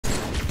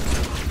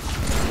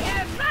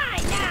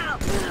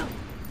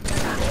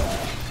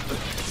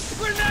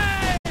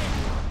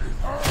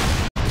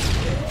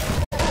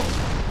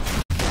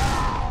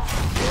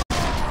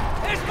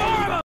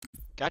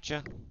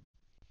Gotcha.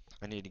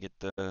 I need to get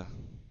the... I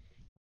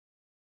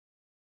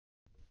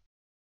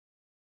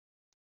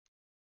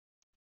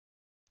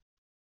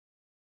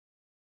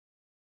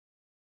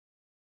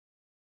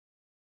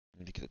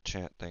need to get the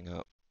chat thing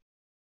up.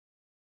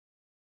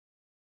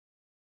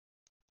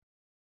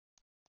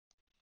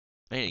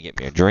 I need to get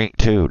me a drink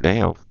too,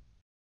 damn.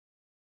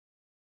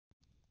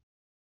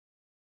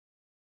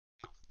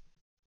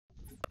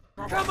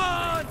 Come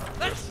on!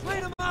 Let's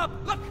clean them up!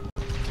 Look!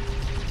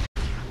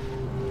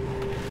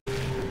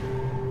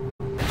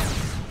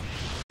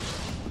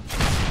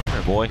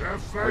 Here, boy.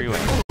 Where are you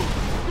at?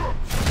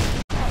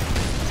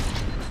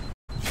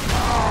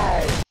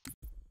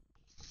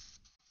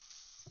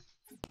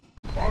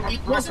 It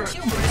wasn't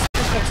humorous the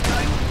first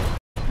time.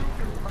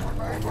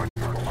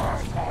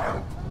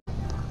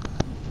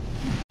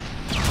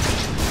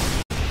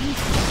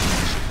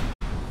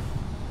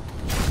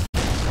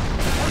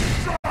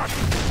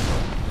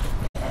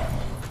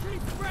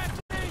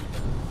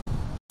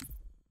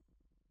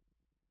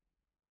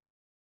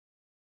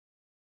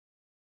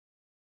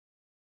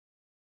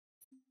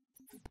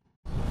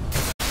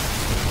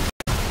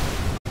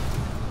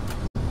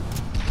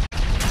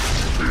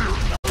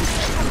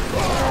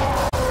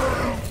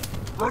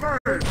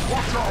 Grenade!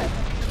 Watch out!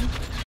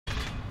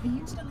 The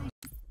installation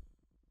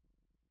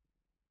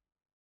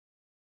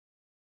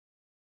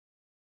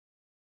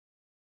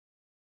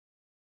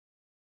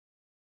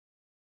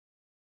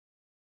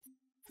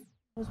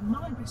was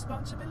my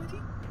responsibility.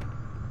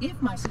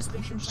 If my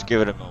suspicions Just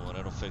give it a moment,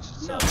 it'll fix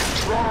itself.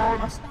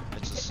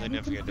 It's a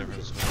significant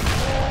difference between the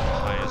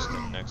highest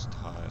and next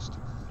highest.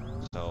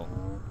 So,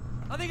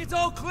 I think it's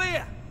all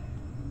clear!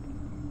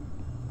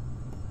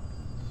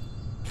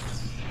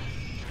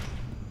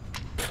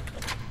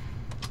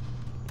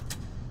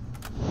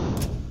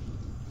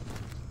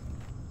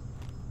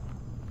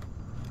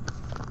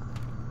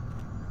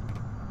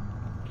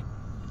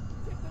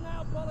 Take the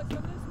nail polish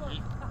on this one!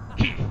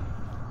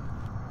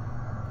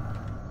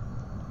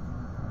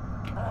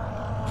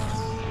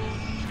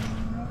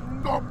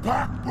 The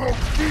pack will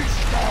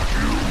feast on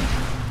you!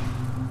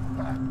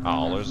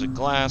 oh, there's a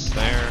glass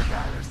there.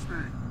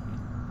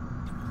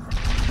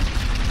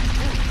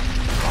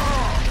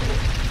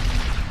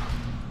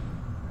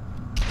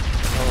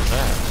 What was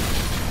that?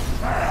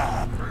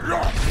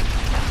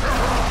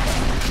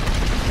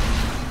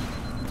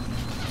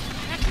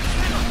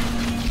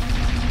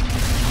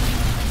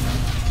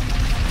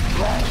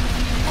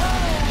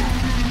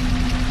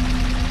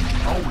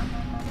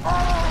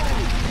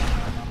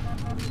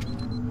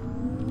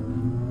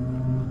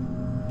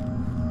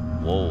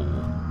 Whoa.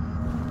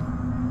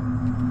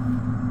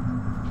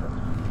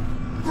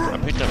 I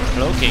picked up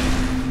cloaking.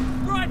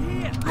 Right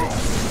here!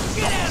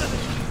 Get out of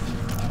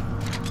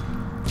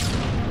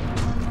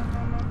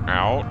there!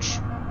 Ouch.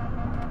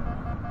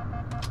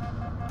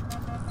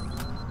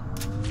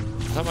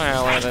 Is that my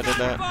ally that did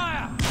that?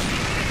 Fire!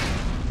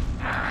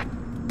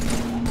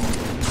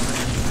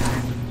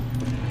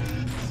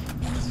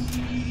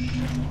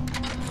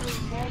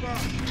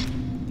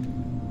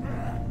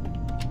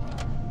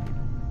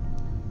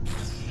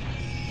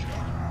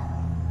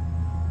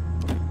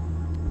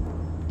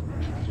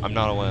 I'm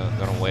not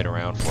gonna wait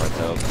around for it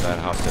though, because I'd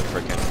have to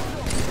freaking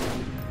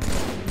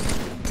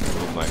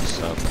move my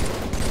stuff.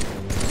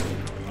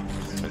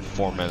 In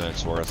 4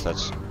 minutes worth,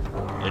 that's...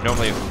 It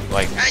normally,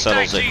 like,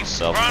 settles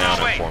itself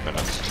down in 4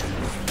 minutes.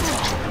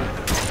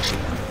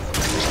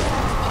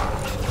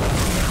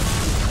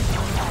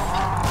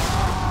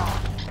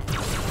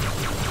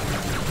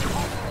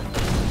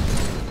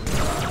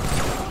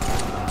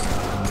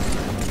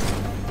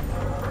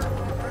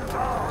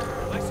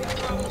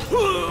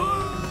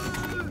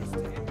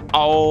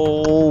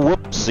 Oh,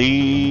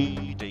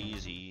 whoopsie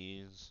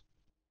daisies.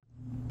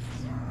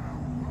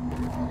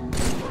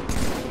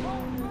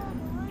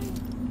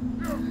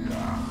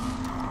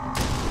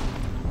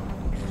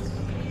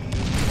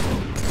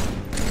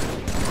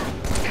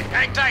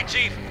 Hang tight,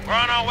 Chief. We're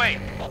on our way.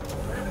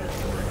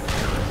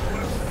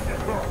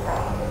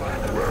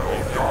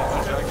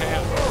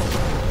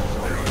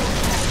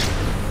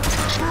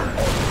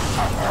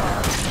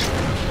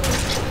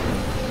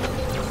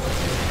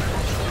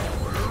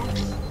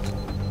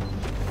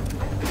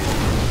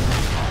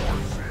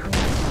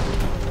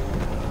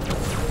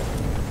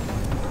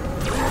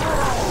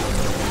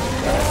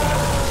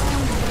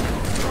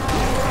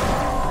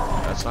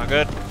 That's not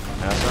good.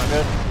 That's not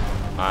good.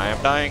 I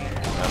am dying.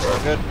 That's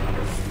not good.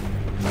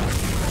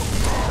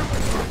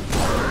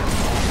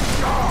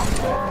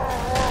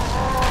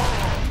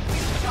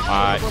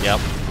 Yep.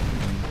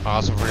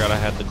 Awesome, forgot I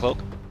had the cloak.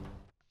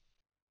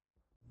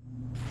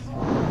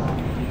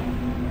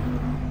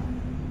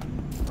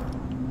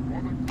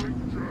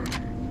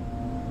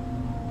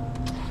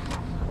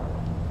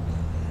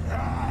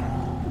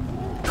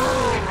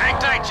 Hang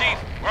tight, Chief.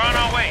 We're on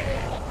our way.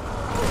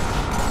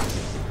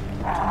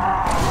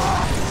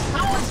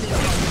 How was this?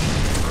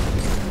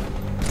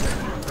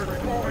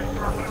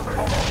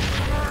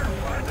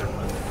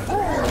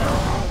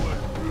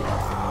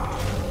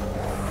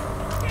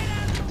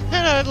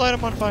 And I'd light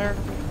him on fire.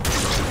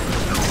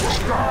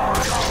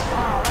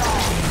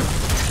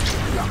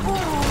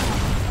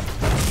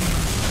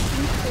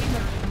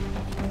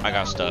 I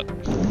got stuck.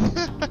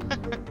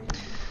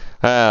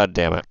 Ah,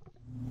 damn it.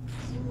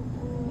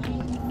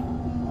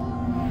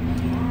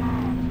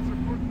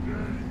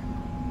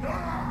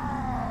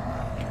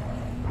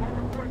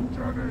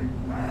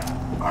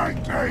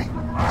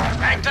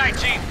 Hang tight,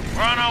 Chief.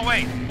 We're on our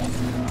way.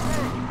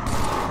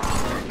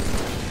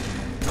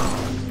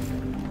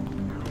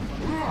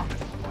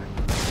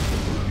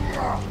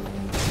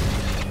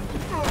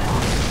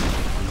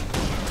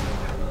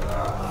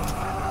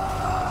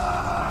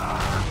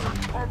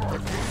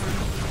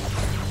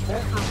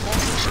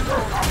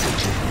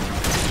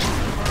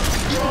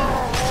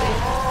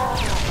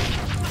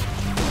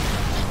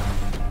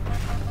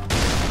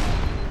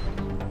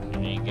 You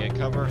need to get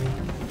cover.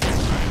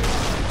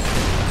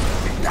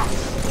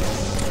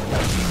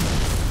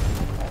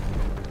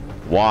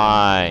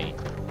 Why?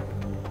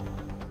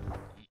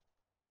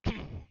 The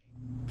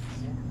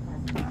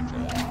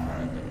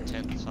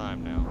 10th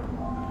time now.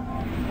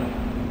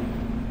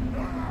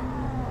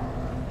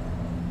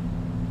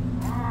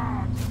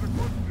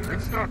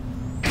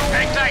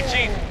 Hang tight,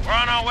 Chief. We're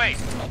on our way.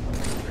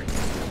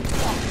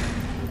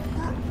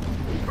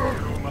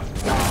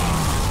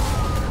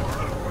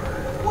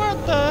 Where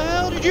the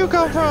hell did you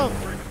come from?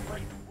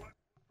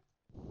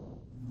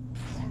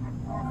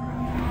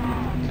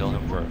 Kill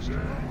him first.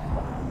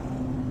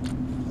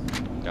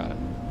 Got it.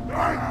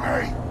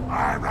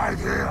 I'm right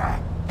here.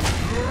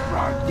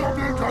 Run them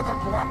into the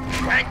ground.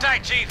 Hang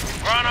tight, Chief.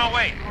 We're on our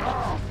way.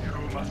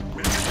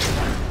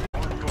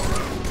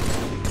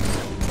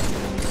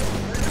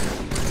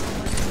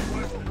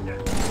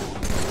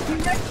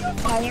 Direct your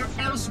fire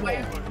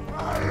elsewhere.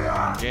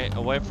 Get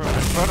away from in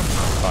front of the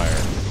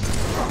fire.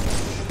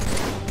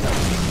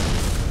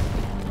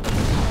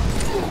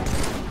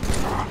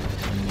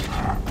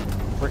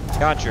 Frick,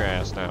 got your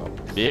ass now,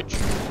 bitch.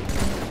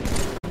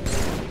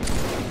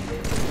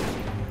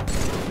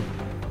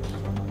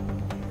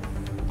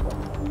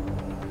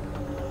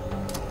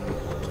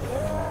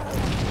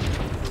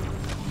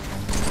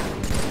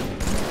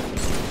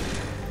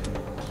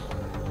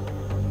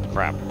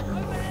 Crap.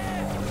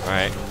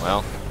 Alright,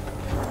 well,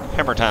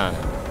 hammer time.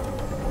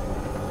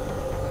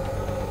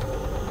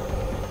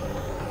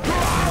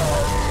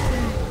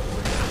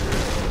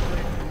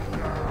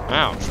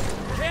 Ouch.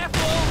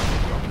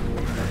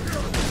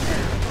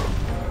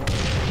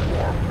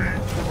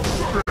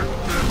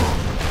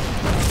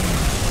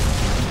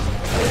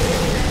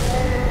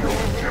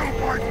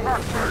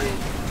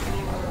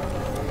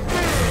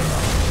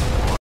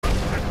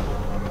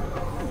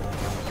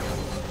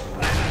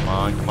 Come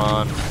on, come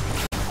on.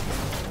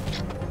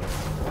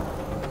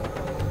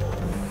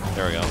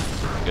 There we go.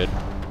 Good.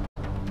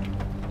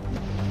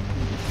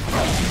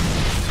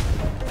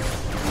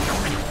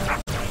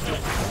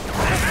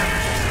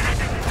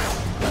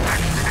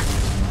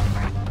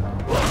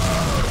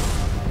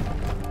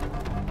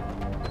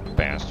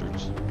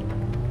 Bastards.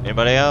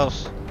 Anybody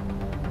else?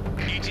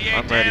 ETA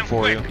I'm ready damn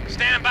for quick. you.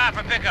 Stand by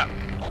for pickup.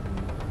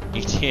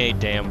 ETA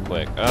damn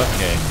quick.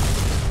 Okay.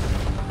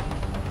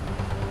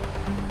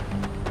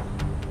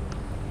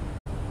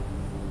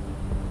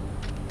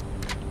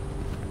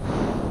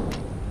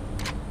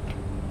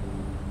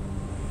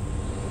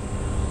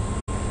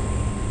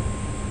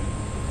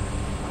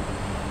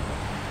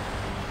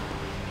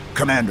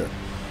 Commander.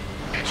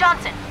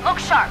 Johnson, look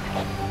sharp.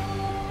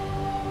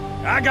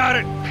 I got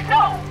it.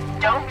 No,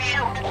 don't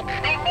shoot.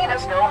 They mean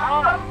us no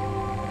harm.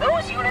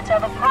 Those units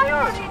have a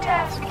priority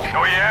task.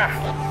 Oh, yeah?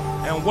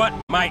 And what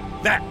might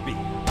that be?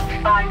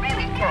 I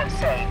really can't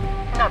say.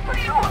 Not for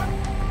sure.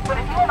 But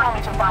if you allow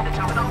me to find a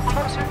terminal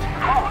closer to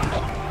home.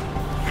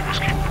 We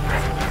must keep the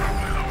prophet on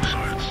the low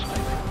sides.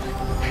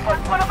 But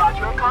what about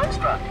your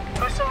construct?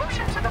 Your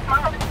solution to the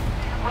flood?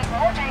 With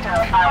more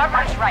data,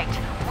 Farmer's right.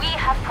 We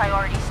have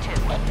priorities too.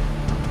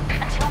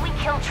 Until we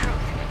kill Truth,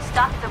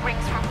 stop the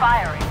rings from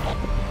firing,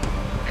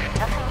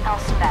 nothing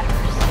else matters.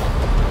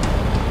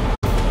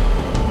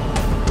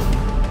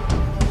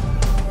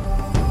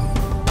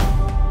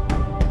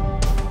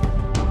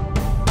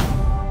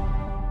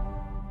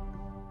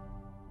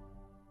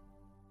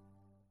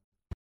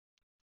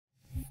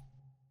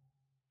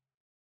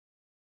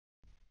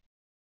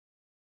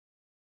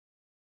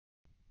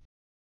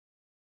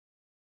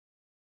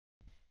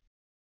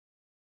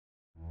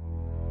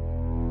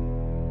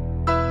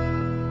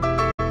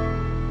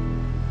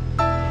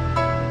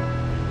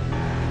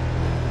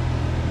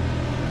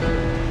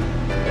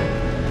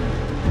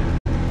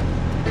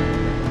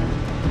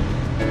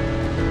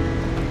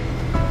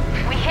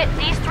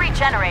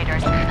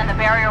 Generators, and the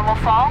barrier will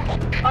fall?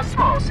 a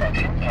small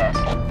section, yes.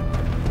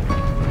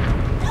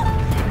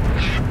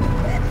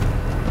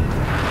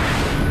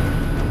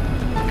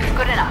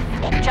 Good enough.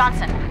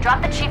 Johnson,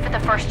 drop the chief at the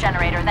first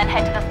generator, then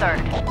head to the third.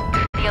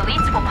 The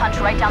elites will punch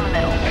right down the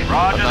middle.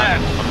 Roger that.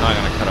 I'm not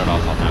gonna cut it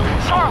off on that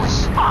one. Charlie,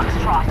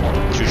 Foxtrot.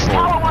 Too short.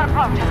 Tower 1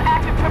 approaches,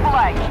 active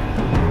AAA.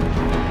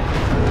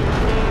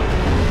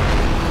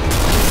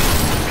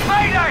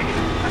 Mayday!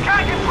 I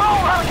can't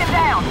control! Pelican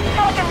down!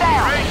 Pelican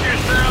down! Brace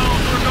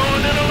yourselves, we're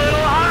going in a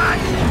little hot!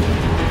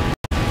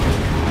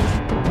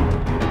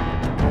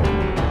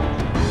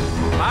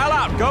 Pile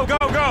out! Go, go,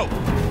 go!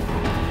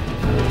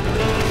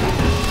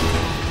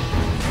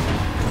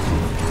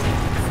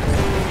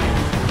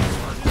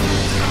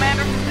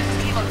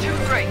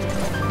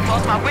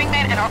 my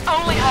wingman and our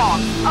only hog.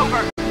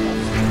 Over.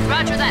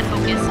 Roger that,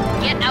 Hocus.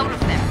 Get out of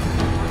there.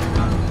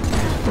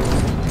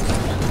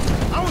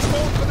 I was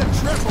going for the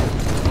triple.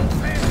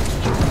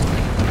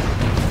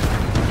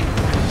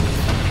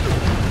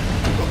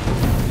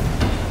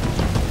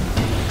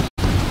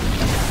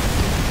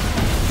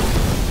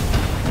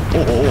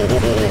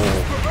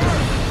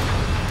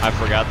 I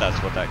forgot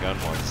that's what that gun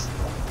was.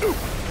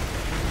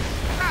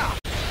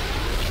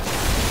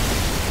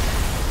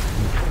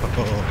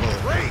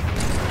 Great.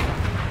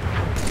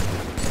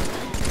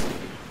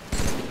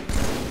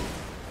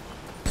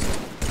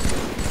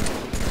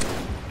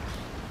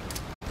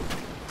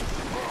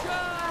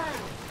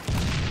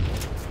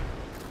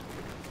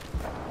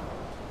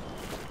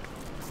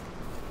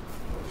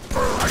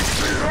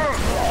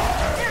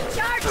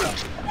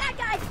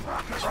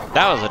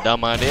 That was a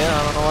dumb idea.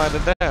 I don't know why I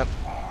did that.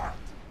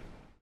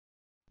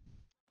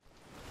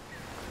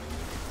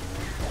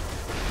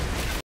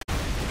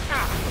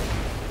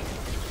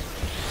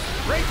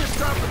 Ray just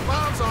dropped the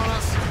bombs on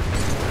us.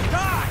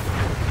 Die!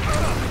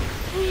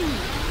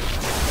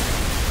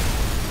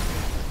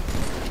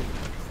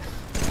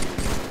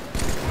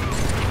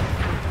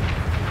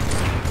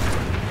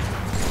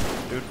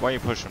 Dude, why are you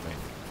pushing me?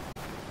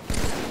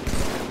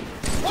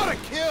 What a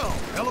kill!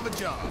 Hell of a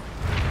job.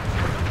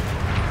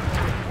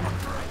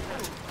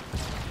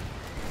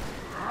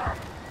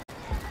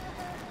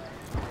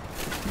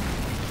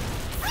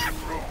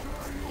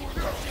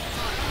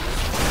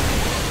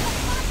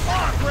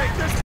 Oh, great!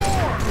 There's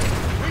more!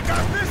 We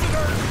got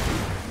visitors!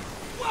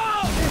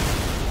 Whoa!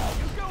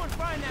 You go and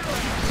find that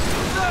one.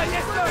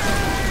 Yes, sir.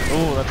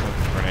 Oh, that's a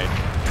grenade.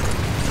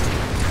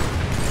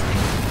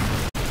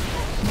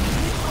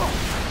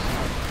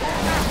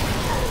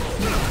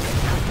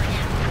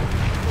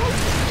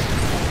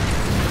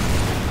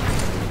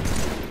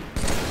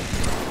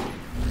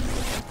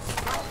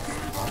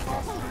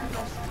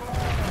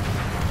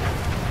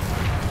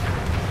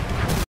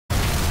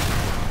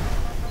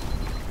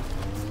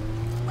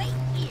 Wait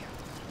here.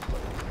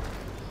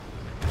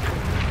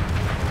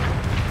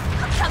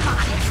 Come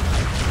on,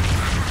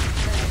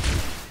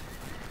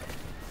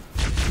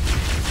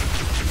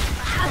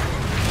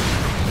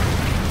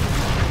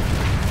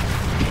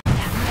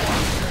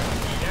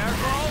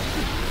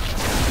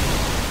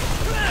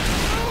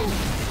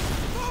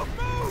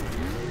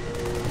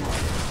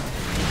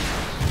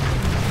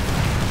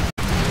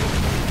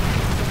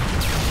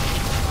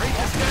 Break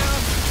this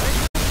down! Break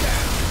this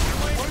down!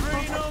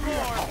 Wait, no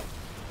more!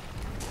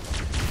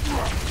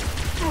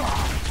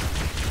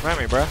 Grab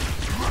me, bruh.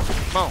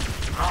 Come on.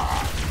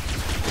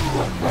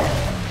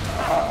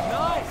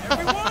 Nice,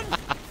 everyone.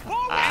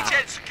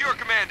 Beachhead secure,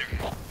 Commander.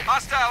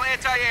 Hostile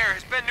anti-air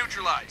has been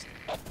neutralized.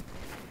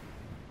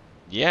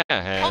 Yeah,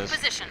 it hold has.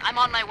 position. I'm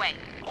on my way.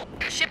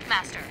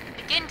 Shipmaster,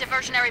 begin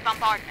diversionary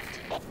bombardment.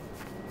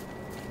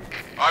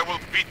 I will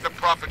beat the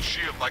Prophet's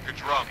shield like a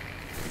drum.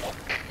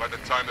 By the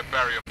time the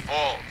barrier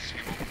falls,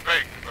 he will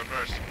beg for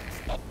mercy.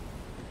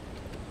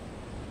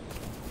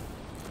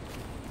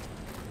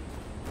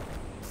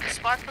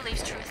 Spark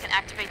believes Truth can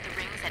activate the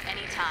rings at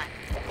any time.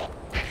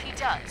 If he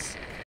does,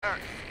 Earth,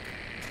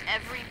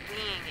 every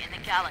being in the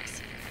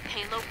galaxy,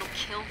 Halo will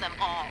kill them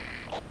all.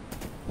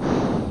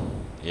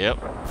 Yep.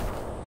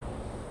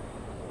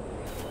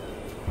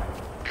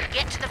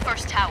 Get to the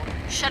first tower.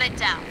 Shut it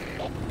down.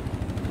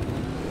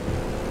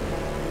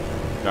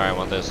 Alright, I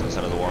want this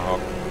instead of the Warhawk.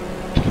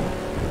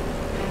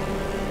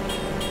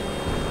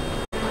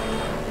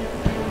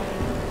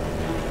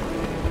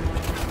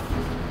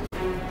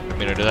 Want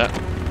me to do that?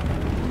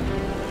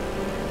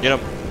 Get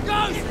him!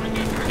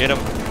 Get him!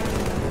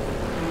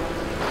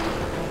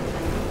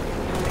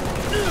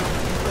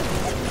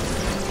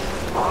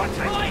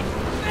 Right,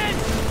 men,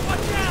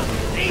 watch out!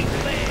 Eat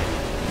man.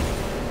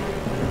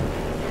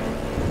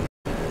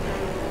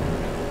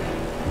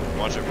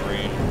 Watch it,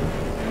 Marine.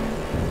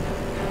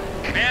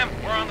 Ma'am,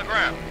 we're on the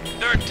ground.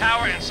 Third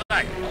tower in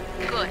sight.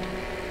 Good.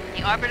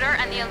 The Arbiter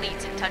and the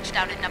Elites have touched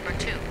out at number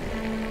 2.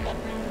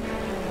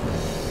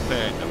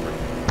 Okay,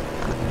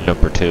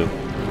 number 2.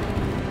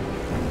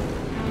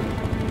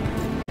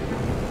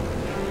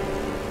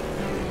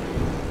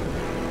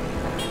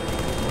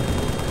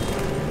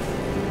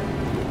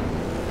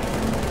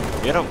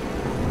 Get him!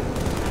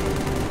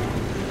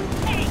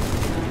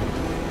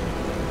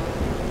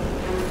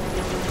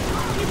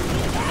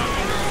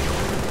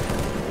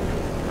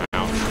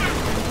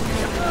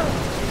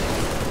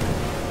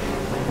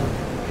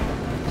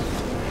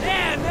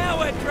 Yeah, now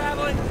we're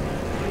traveling.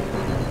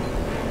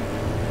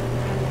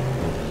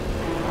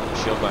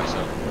 Shield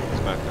myself.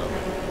 It's back up.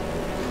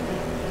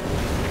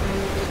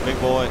 Big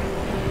boy.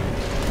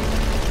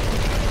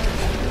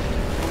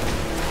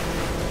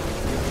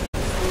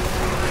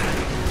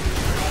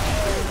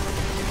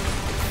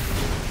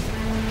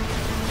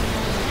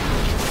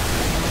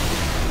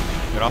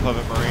 Get off of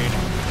it, Marine.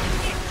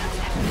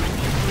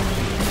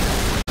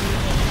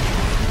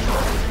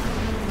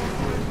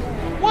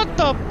 What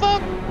the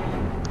fuck?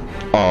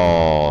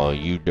 Oh,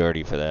 you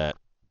dirty for that.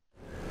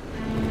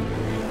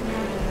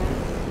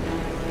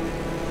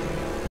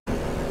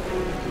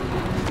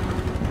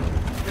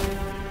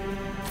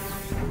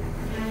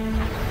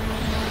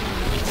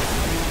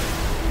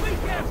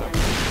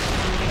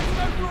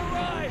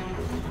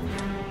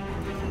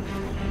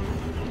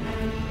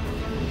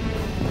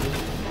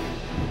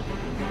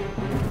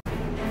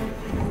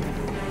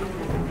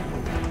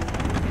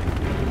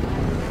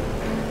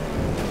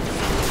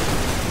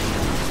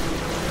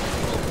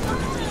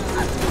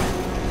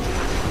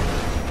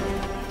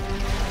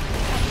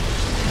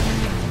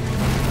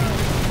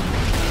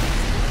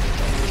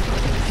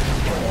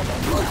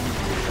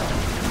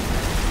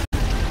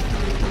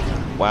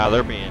 Wow,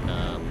 they're being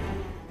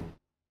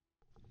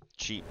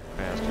cheap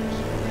bastards.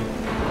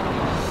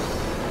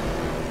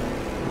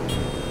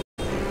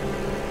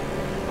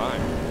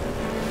 Fine.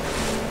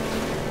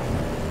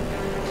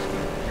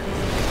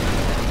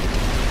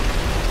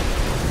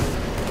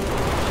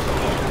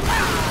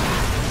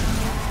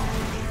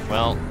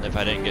 Well, if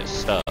I didn't get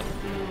stuck.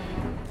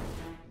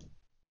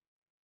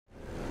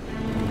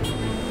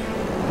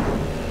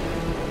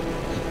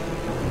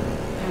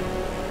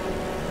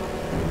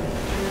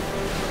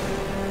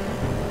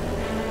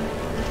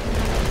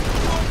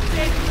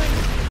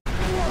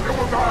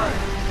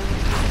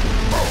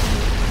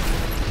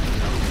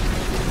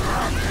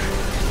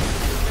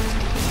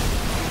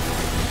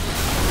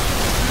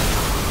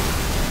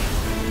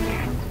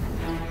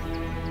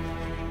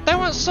 That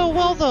went so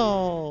well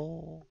though.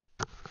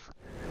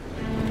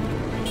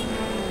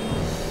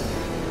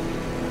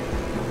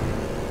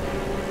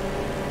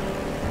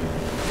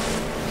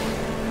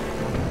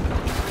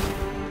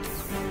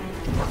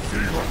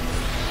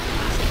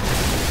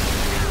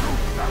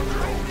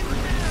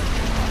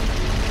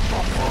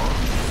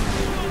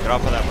 Get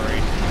off of that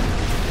Marine.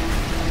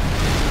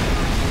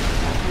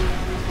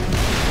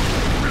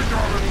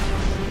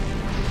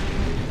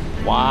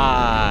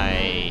 Why?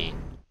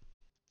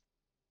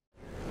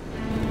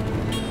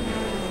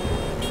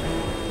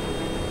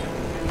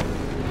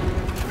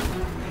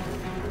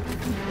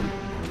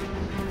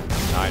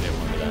 I didn't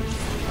want to do that.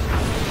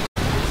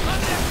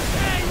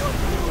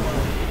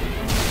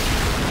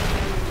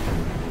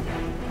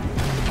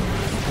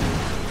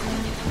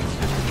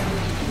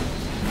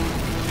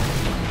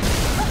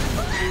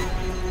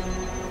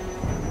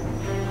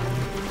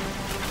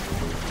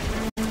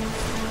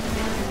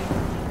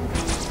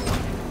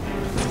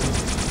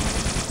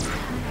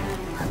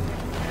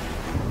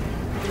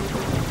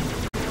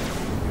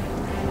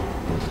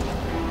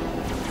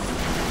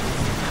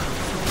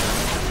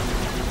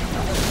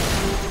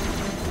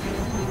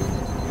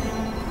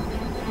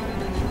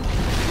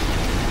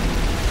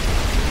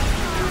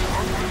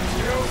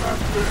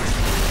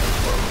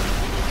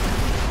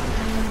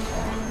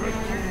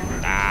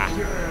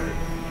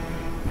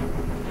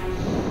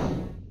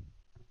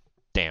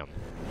 Damn.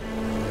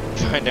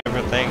 Trying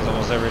different things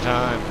almost every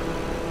time.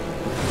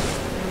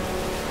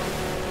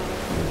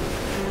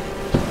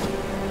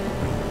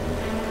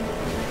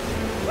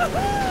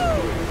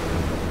 Woohoo!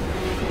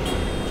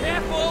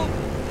 Careful!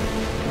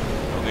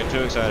 Don't get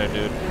too excited,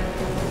 dude.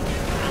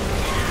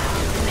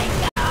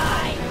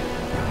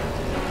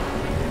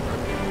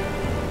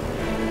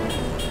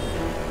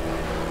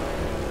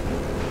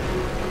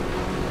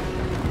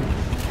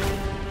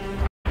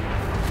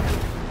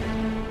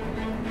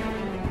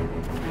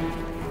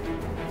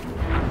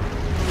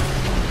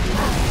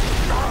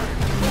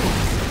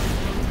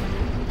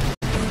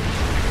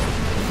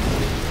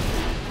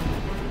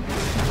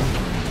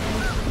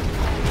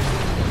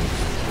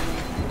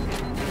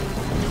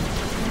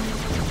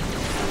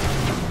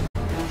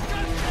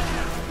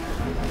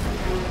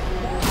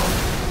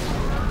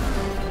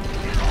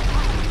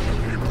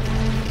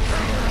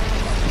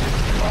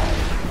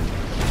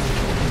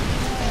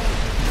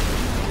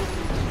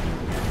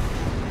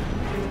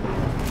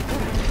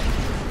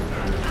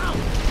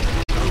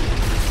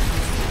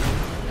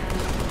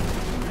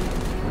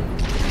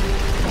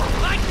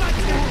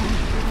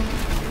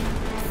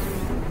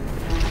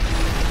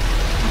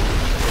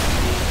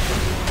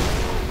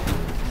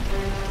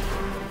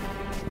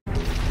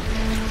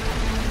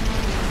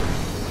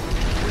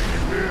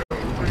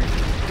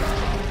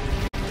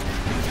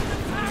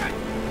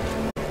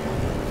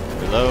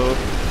 Reload.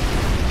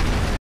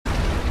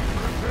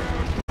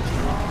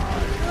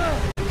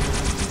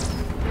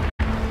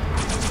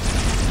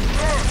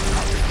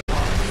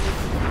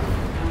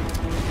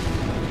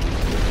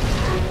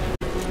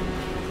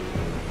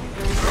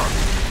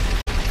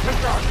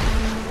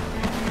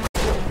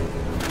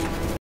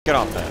 Get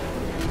off that.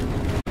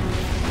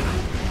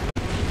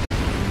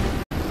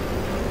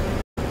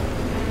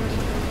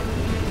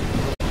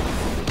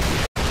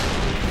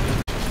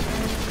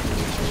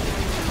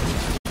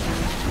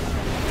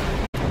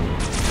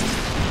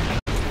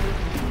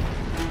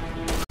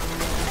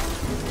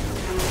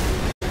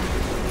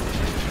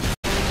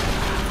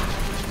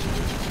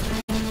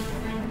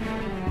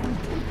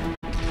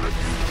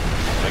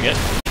 Yes,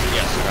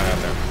 I got out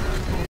there.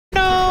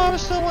 No, I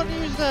still want to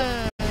use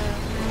that.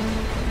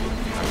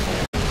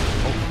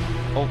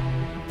 Oh.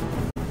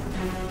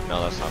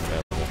 No, that's not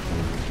available.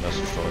 That's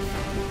destroyed.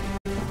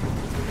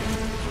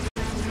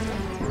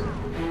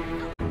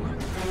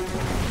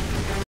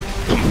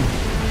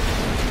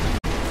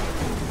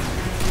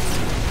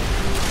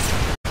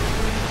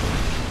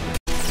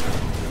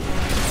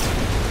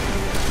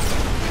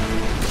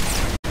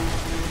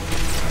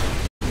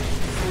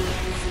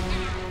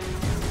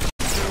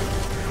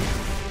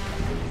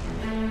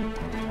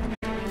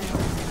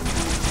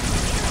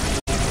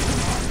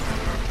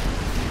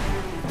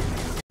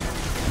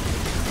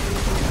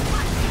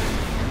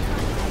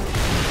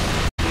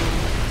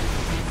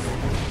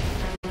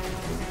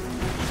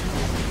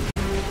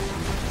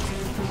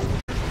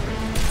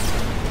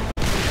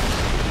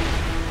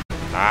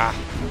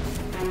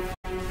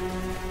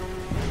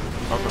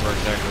 I don't remember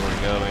exactly where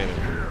to go either.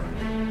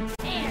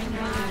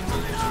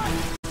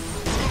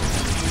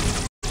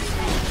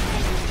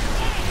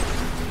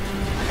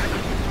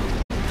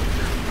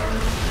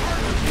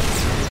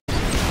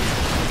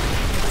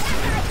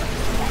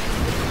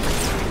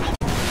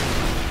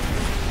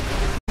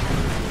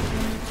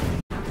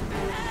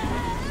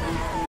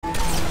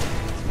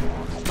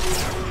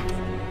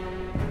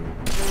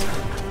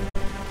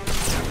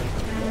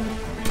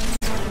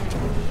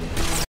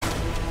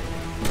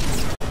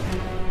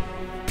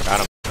 Got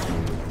him.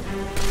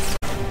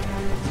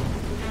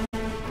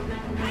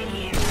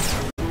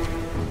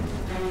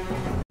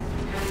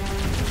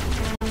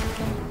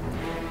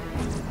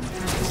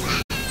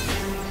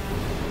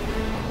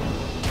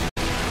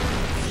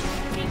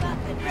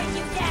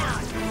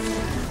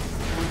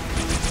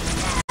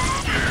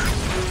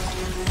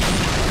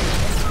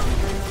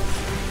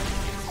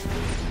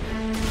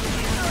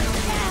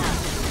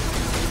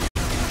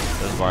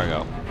 This is where I go.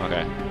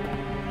 Okay.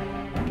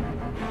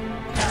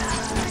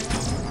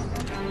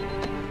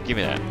 Give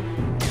me that.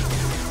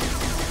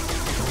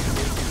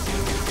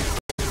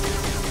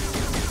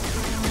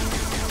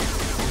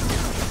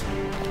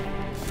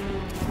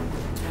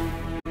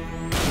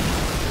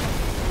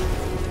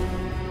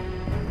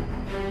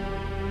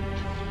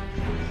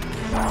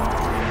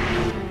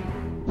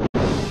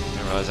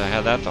 Didn't realize I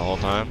had that the whole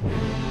time.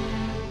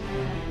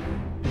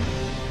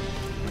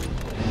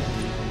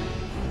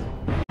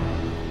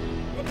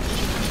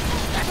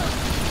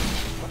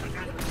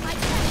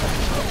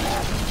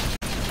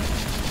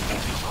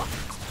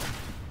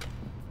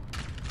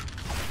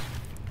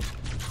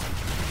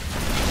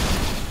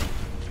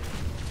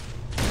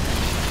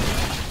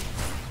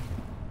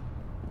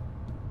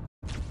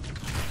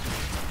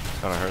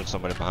 Thought I heard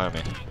somebody behind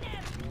me.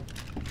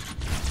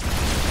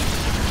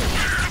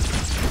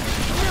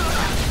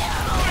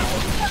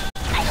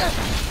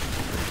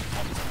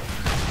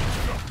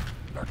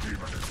 That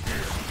demon is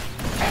here.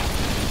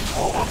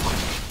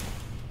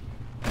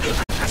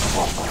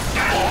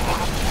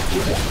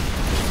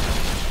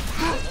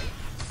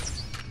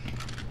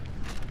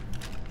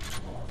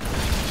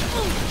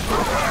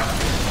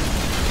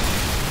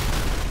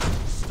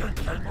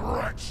 Stinking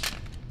wretch!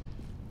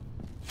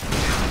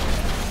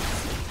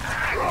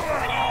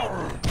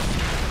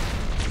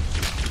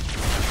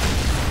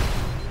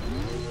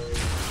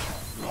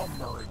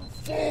 Lumbering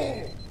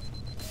fool!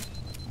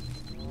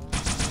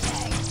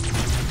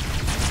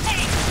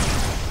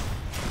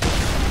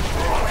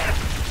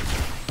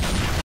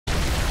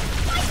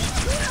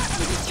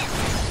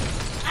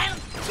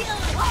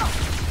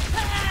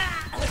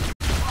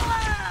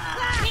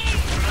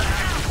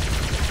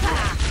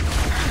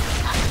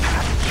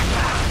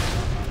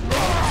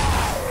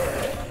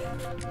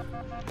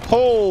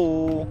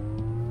 Oh!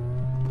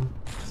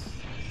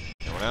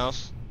 Anyone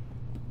else?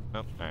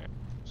 Nope. Alright.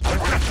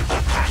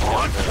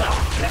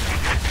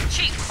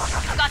 Chief,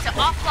 you've got to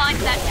offline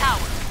that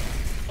tower.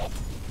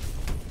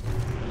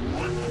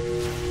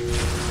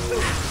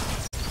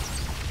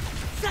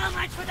 So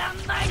much for the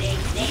mighty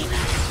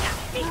demon!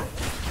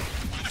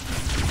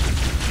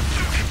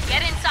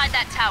 Get inside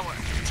that tower.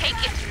 Take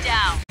it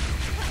down.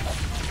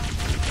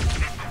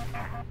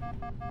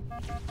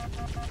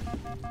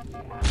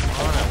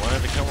 Oh, I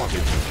wanted to come on.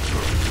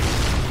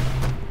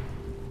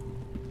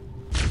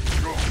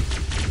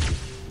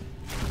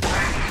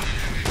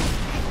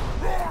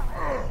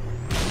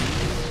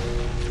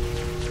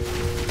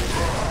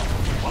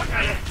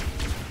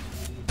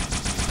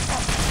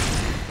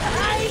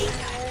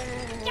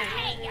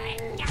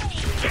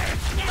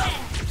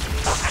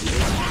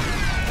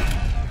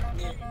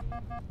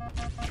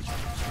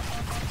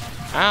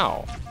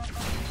 Ow.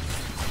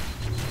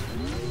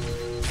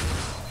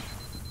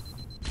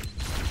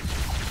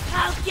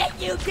 I'll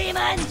get you,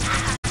 demon!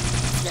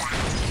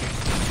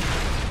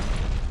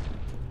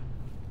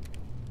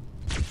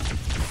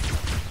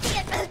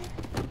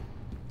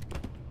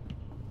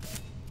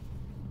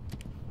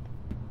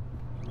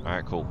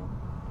 Alright, cool.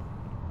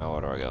 Now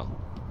where do I go?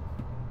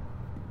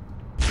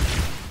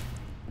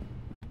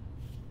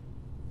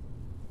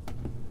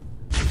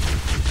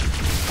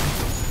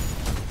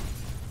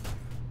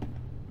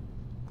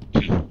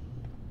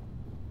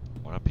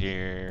 One up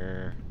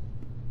here.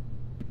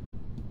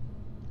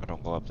 I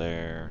don't go up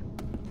there.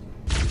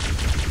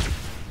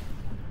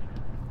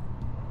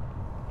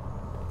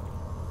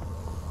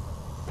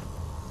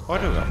 Oh, I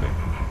do go up here.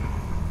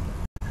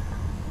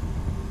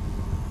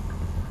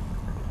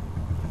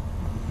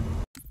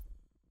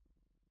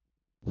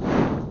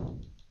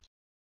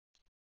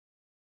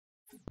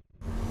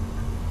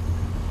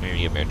 Maybe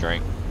give me a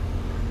drink.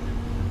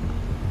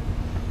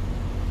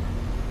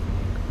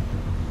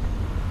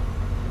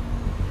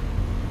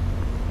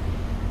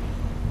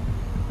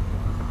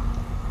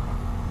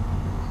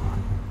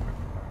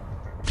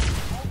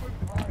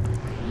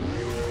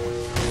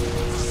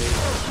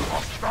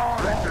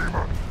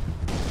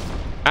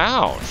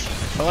 Ouch!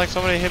 Felt like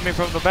somebody hit me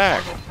from the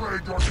back. I'm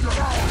afraid you'll get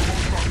out of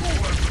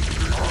those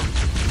legends behind.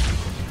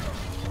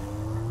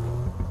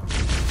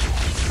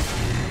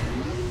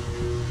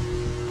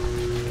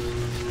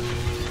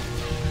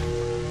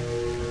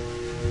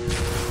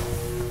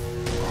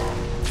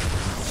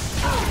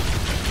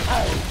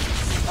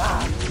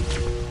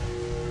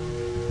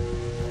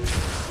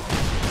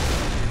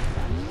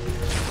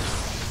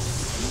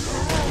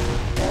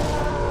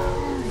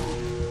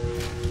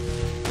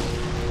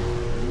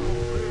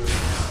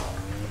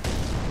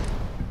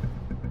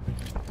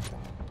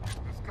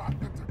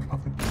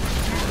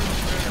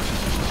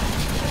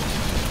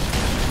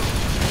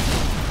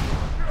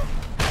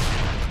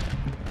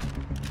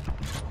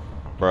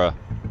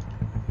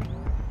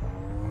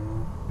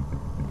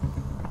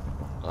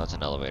 that's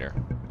an elevator.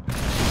 I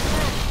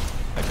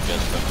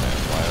just put that.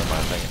 Why am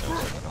I thinking there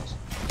was something else?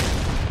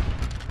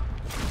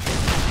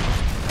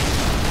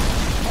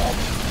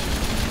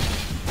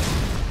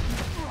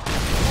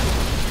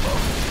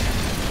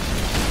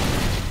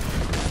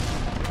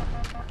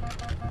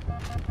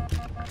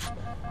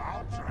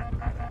 I'll track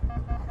that out.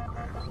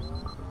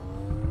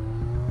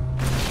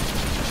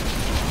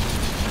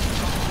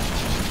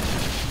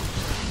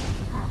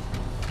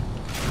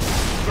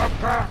 The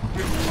path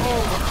is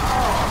over.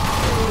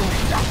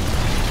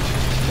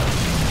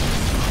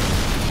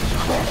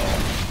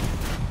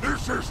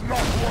 This is not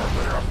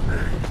worthy of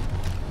me.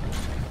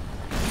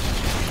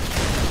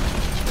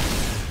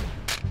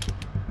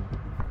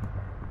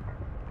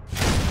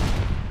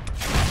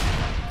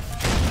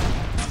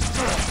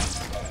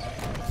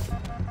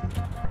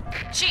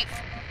 Chief,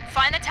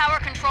 find the tower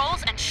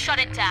controls and shut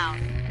it down.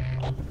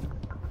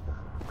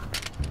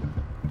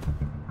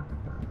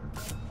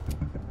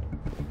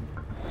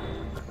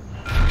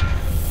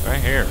 Right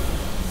here.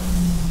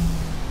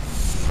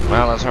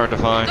 Well, that's hard to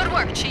find. Good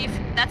work, Chief.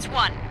 That's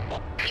one.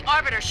 The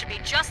Arbiter should be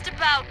just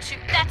about to...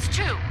 That's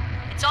two.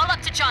 It's all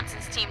up to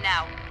Johnson's team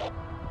now.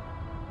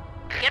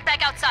 Get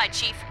back outside,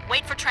 Chief.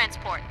 Wait for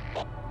transport.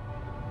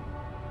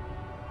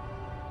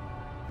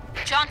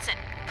 Johnson,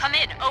 come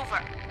in.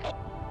 Over.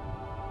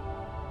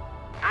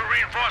 We're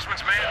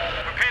reinforcements,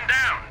 man. We're pinned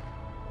down.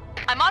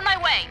 I'm on my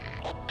way.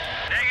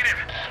 Negative.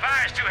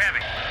 Fire's too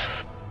heavy.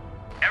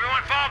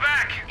 Everyone fall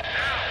back.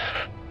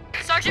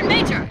 Sergeant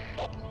Major!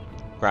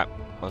 Crap.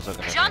 I was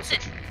looking at Johnson,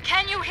 the message.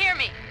 can you hear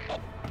me?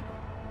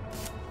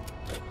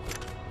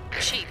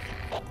 Chief,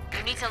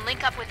 you need to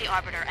link up with the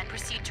Arbiter and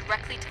proceed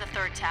directly to the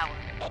third tower.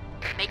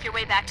 Make your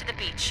way back to the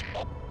beach.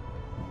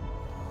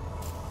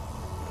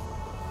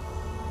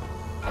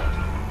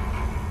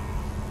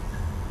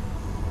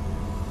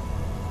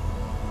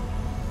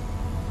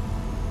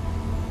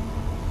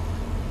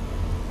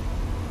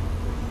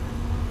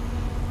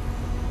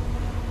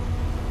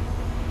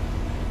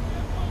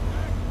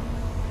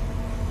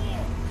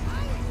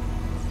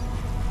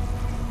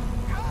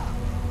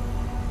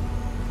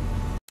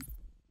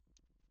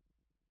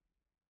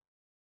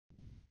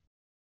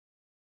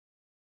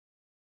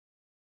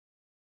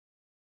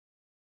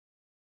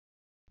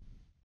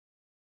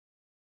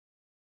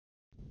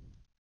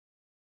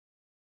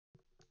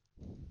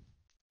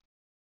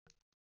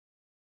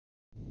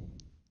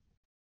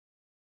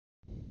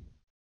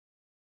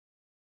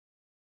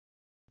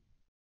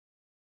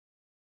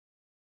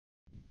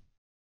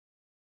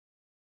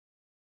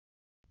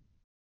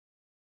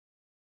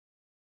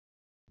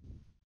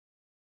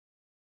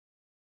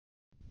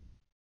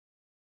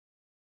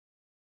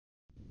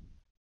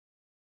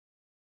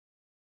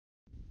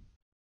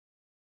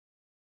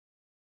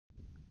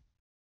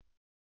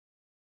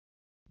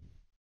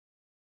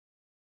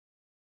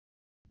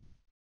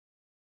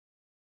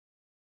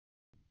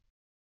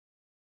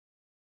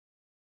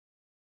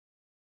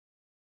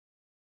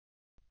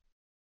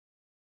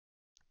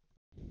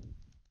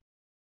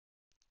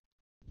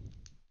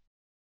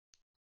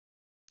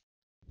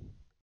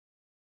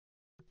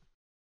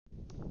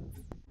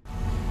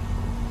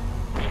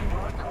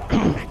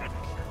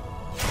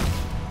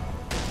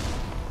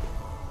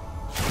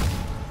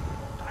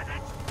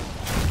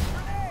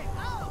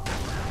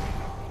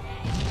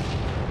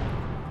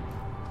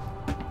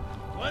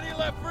 Plenty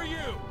left for you.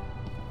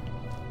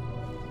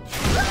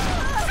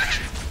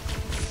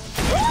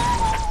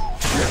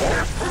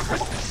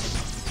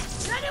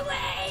 Run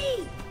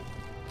away!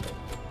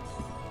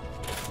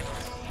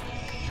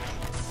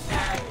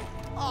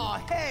 Oh,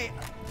 hey!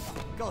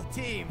 Go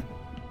team.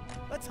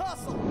 Let's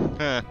hustle.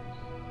 Huh.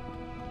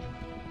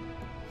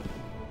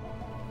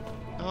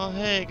 Oh,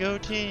 hey, go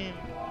team.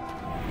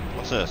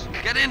 What's this?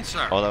 Get in,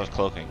 sir. Oh, that was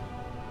cloaking.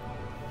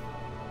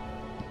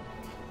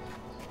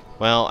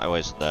 Well, I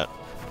wasted that.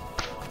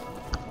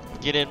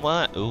 Get in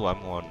what? Ooh,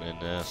 I'm wanting in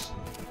this.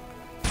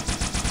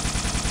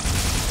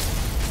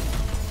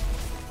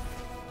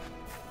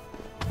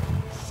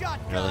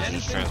 Shotgun. No, this is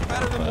Anything's transport,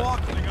 better than but-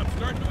 walking. I'm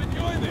starting to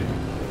enjoy this.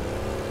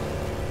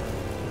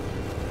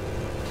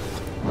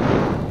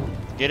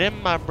 Get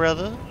in, my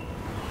brother.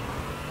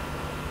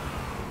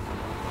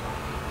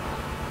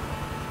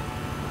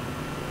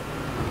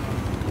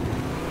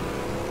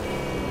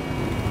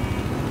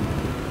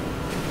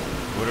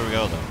 Where do we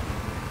go, though?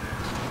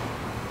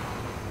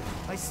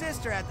 My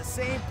sister had the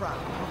same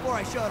problem before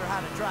I showed her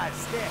how to drive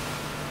stick.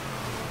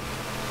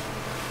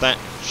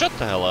 Shut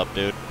the hell up,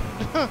 dude.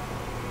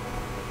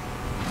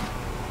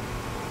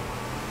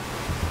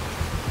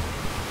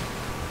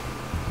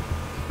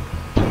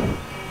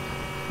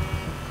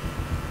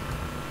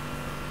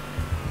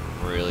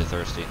 Really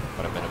thirsty,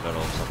 but I'm in the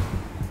middle of something.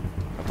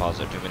 I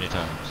paused it too many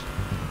times.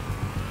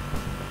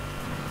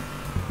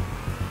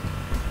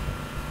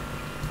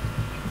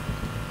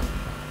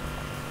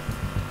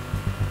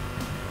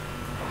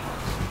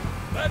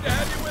 Glad to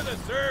have you with us,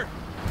 sir.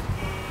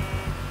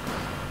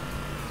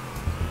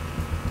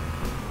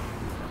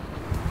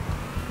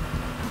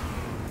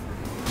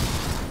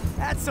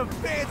 That's some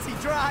fancy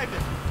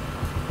driving.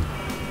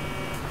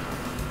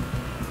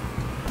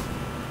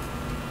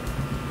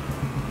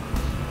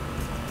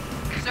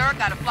 Sir,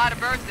 got a flight of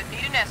birds that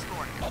need an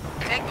escort.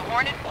 Take the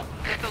Hornet,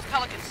 get those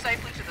Pelicans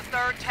safely to the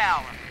 3rd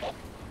tower.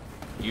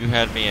 You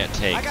had me at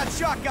take. I got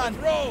shotgun.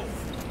 Roll.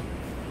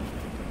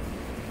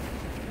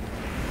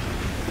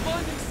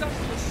 Finding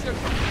something to ship.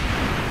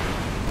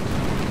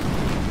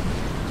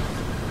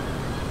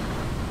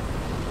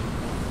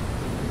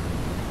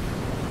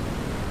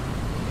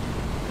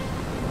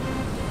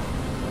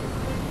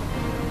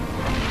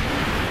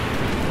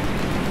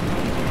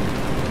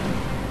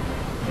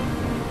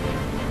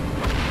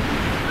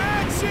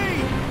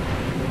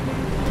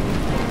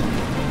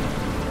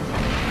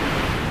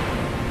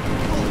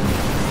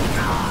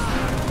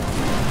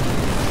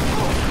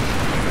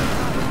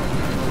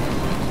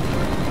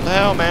 What the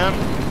hell, man?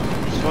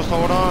 You're supposed to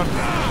hold on.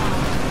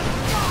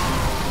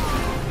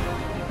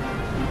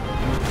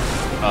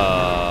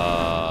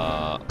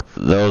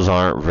 Those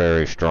aren't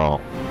very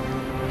strong.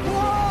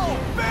 Whoa,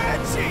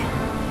 Banshee!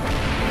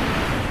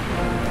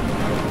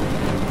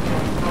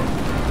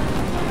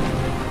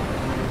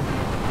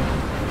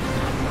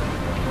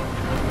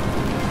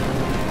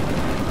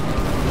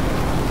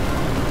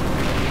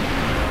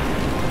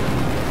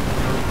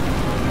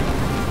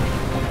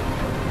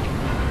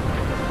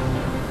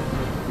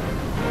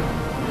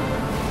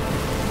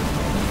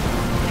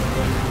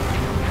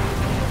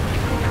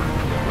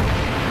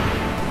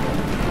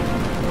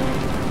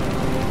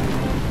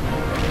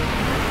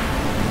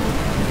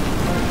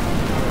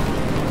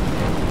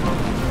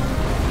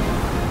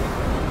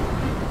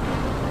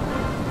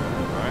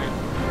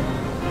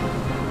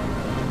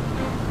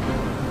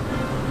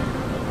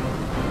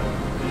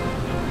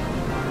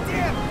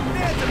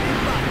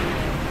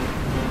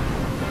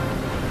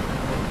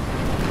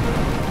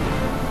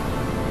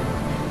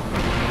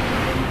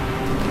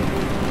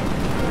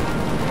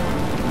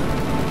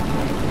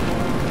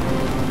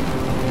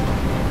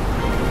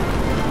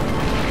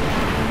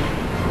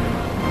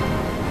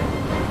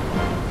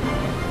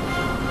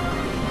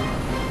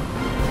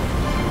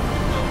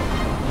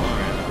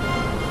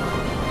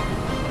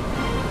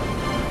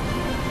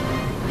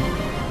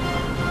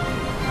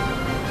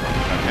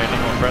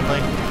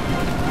 Friendly?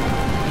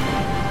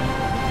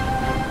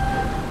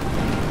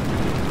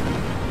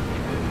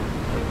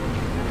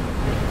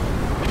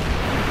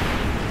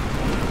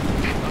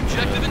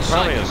 Objective in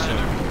Probably sight, is soon.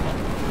 Commander.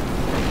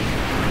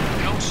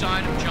 No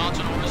sign of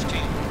Johnson or his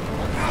team.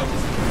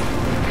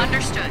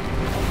 Understood.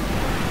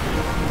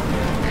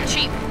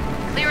 Chief,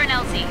 clear an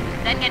LZ,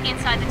 then get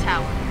inside the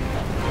tower.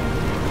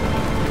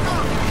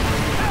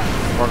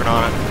 Working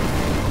on it.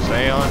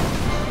 Stay on.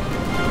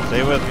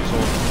 Stay with me,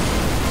 soldier.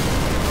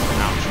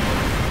 Ouch.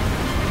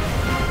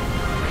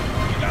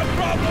 You got a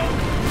problem?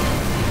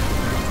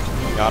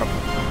 Got him.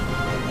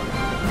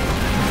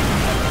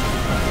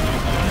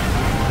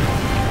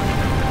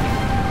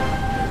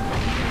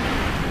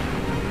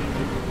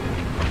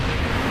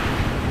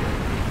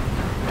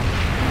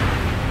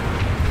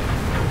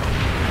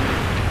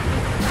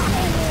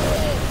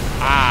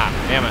 Ah,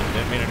 damn it.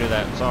 Didn't mean to do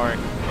that. Sorry.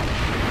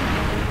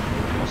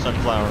 I'll send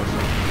flowers.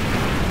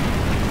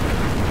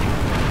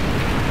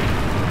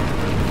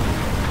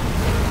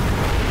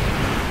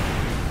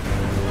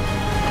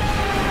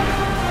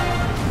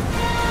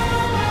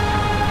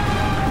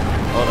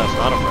 Oh, that's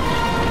not a friendly.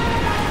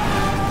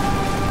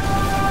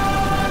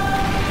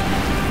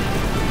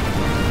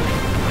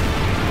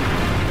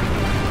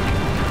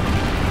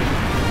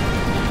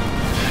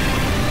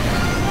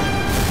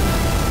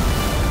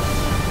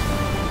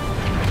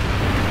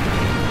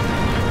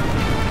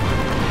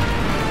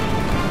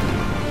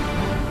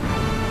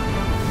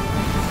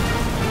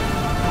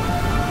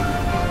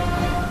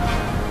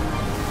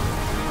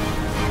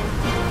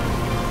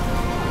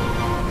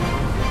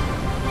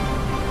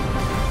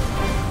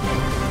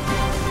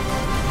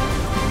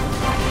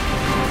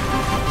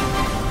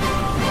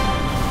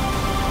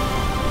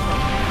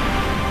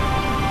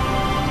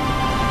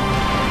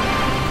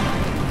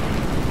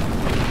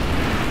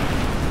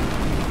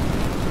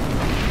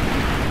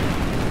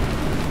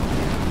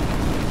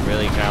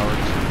 Really,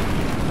 cowards?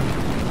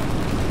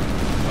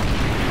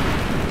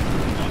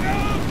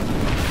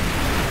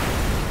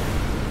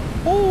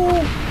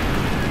 Ooh.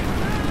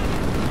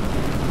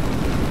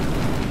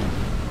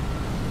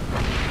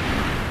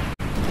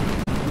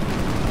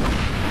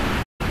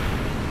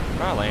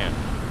 Try land.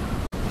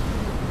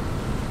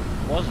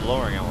 Was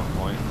lowering at one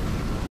point.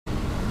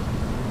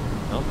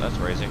 Nope, that's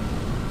raising.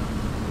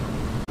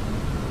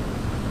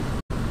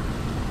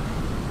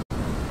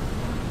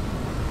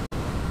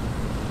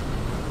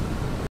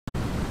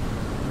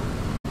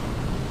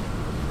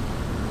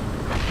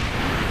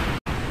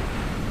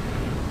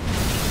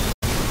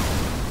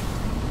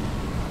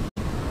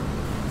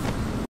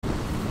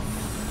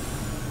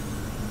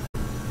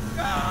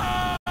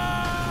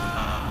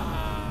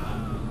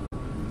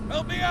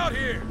 Help me out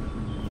here!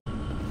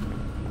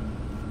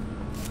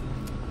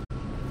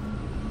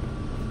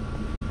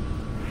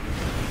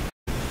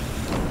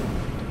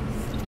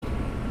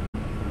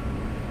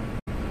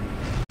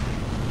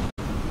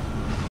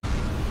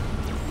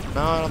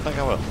 No, I don't think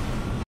I will.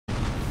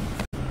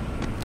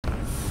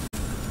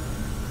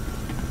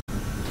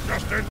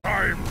 Just in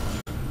time.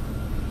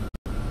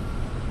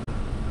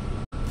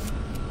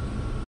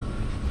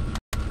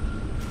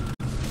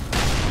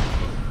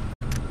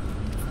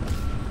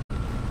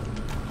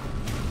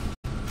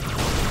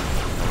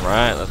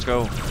 Alright, let's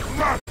go.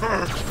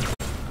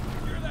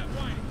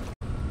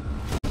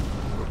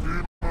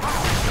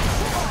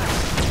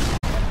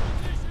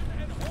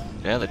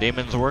 Yeah, the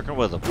demons are working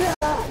with them.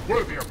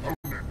 Worthy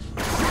opponents.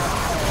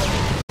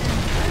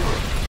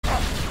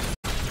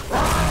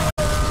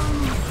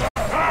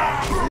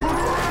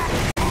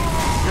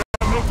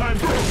 No time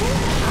to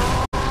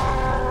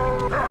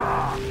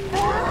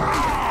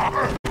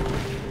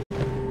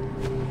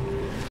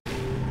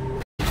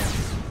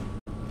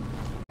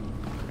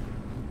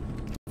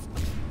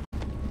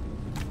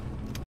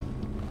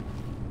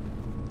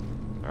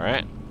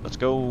Alright, let's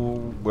go,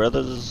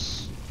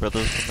 brothers.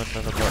 Brothers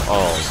from another world.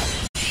 Oh.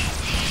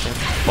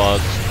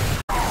 Bugs.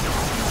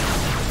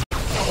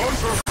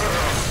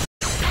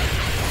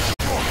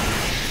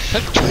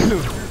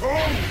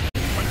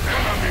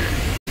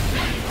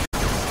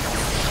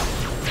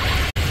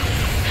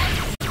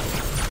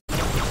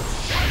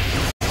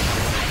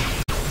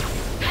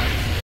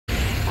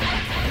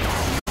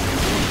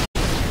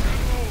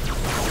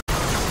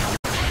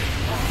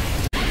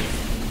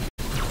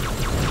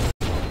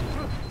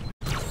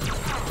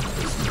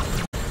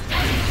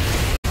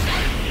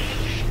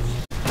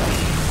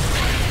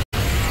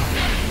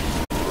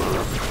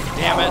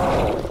 Damn it!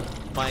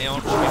 My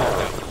own speeder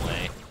got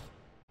away.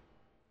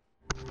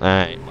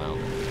 Alright, well.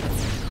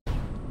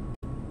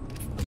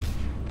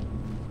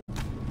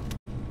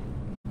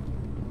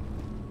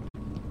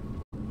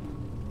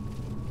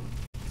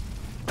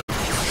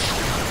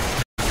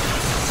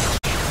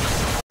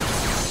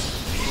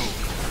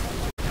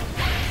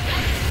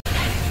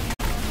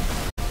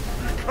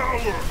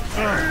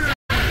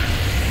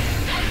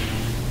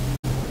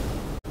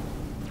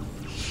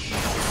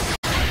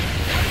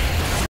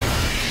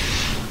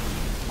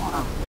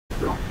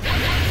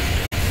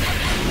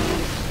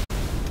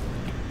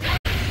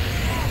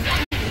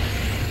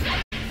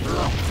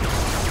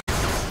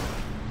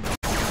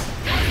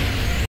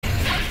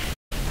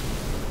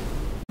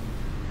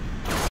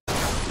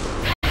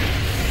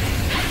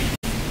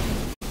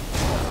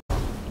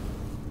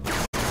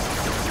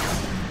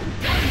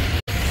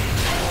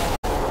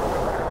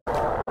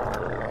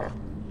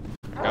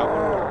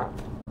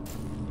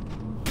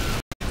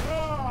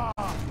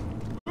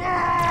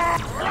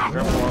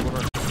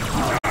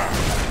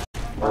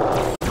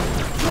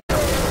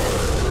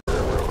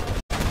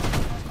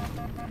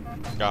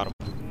 Got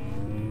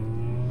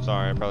him.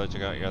 Sorry, I probably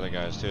took out your other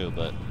guys too,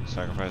 but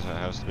sacrifice that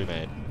has to be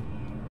made.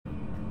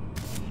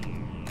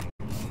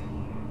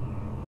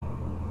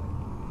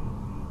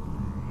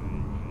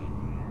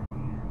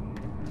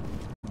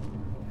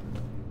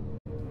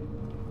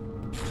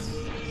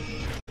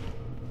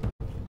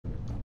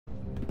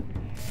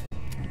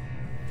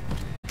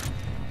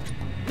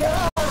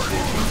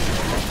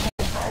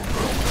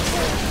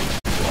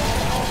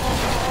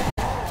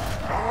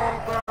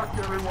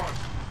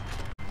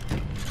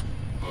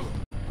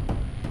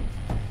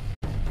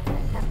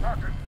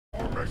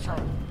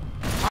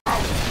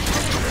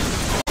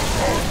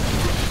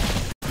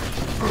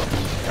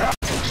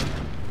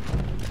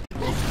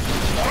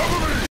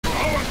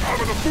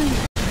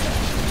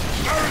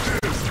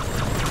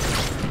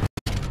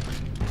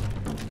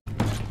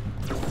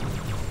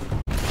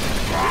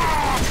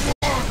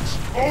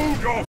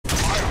 Hold your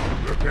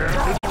fire! Prepare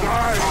to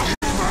die,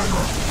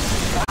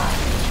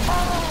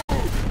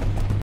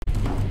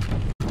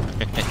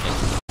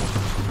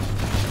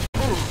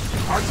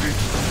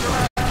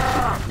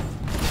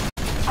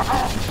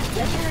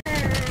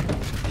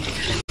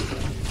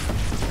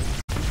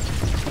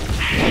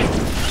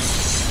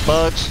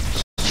 Bugs.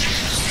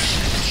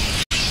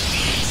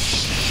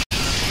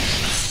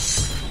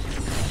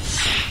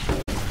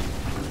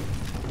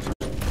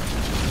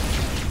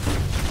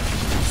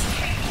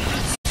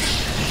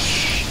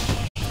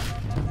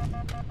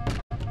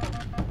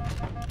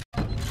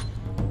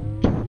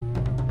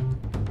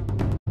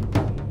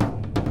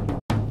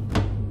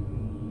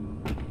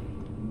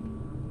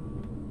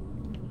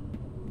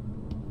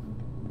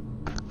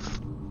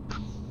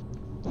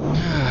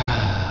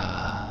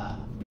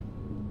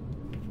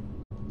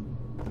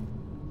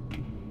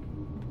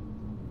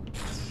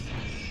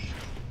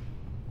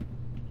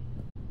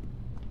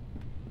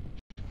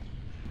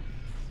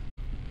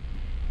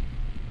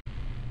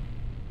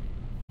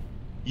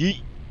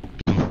 Yeet.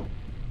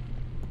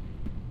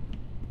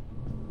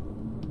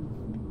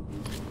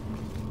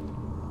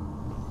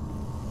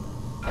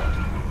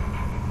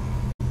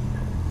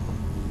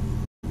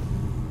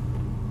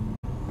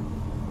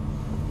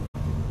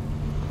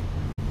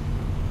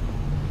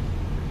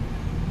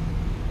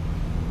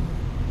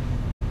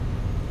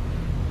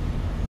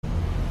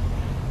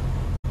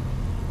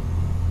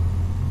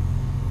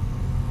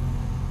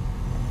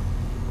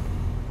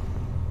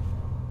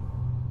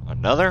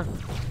 Another?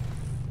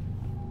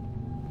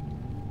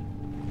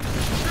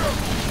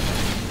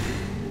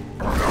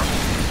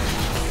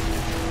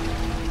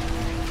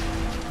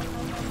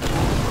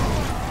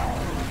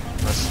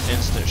 That's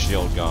instant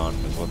shield gone,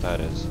 is what that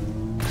is.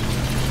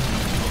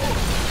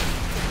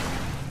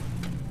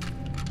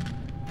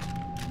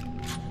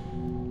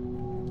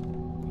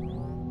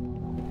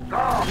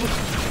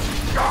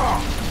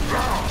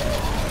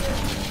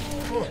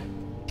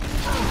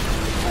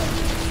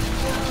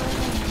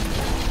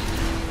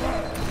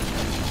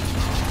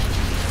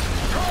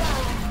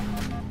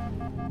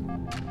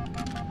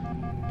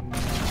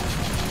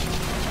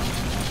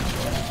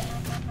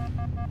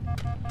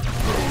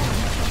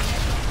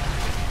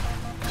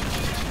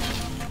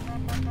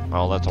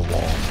 Oh, that's a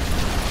wall.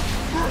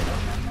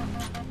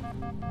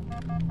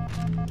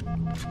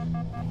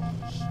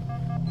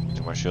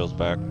 Get my shields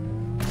back.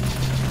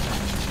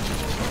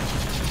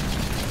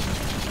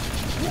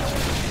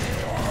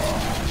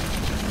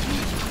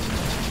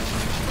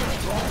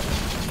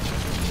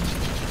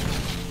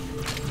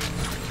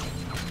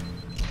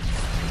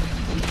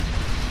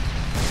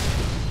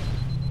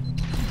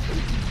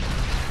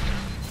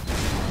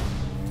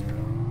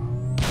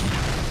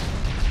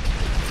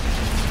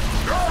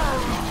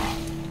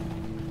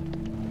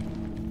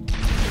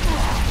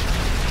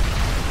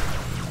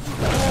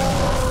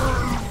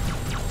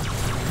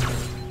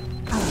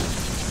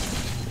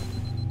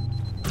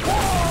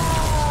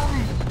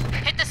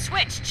 Hit the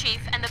switch,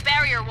 Chief, and the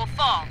barrier will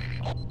fall.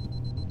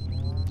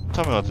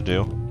 Tell me what to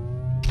do.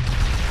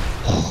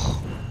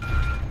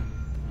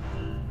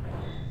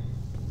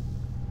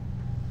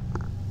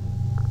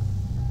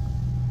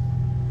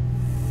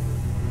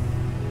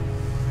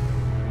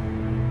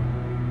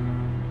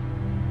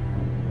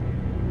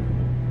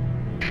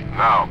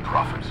 Now,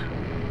 Prophet,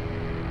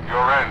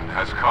 your end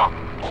has come.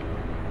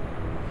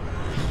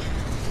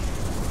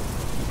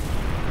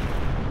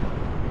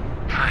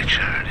 High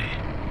Charity.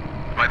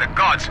 By the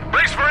gods,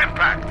 brace for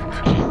impact!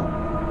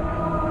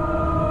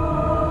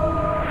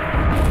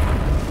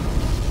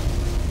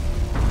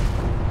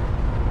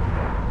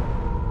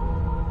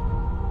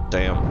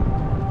 Damn.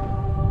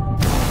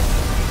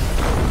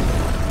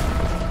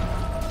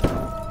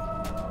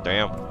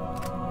 Damn.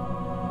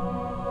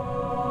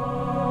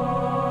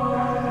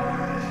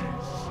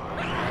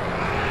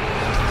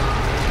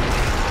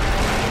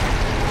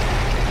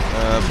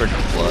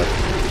 Freaking flood.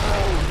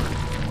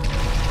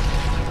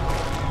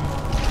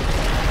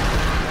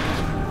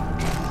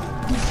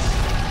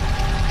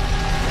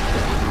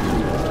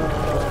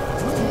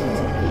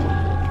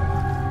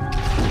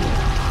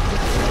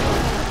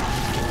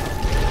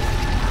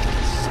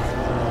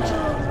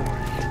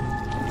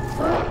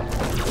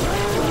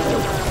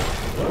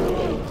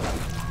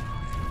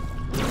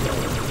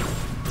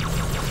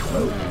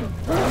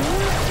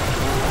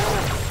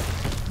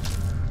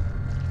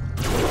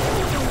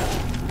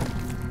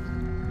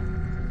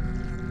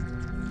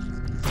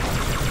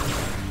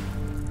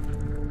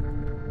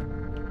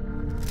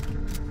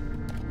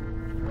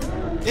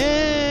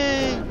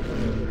 Yay!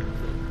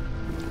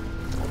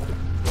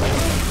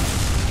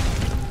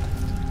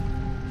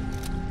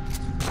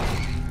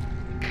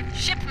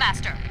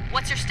 Shipmaster,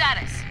 what's your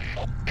status?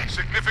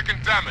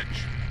 Significant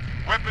damage.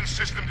 Weapons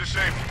system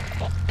disabled.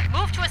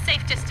 Move to a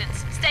safe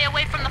distance. Stay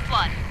away from the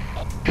flood.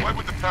 Why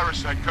would the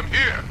parasite come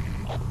here?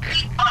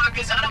 The Ark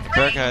is out of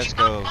range Guys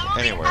go of all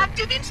anywhere. the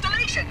active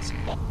installations.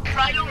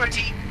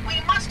 Priority,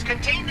 we must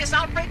contain this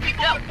outbreak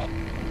before...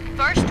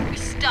 First, we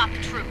stop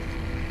Truth.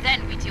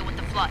 Then we deal with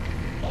the flood.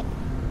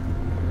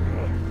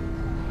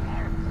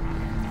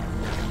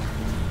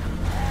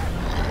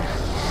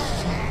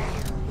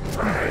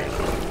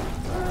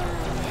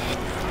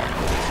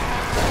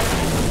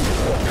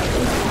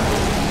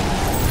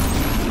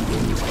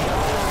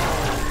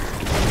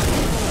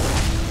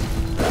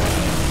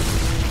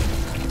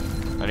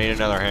 I need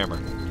another hammer.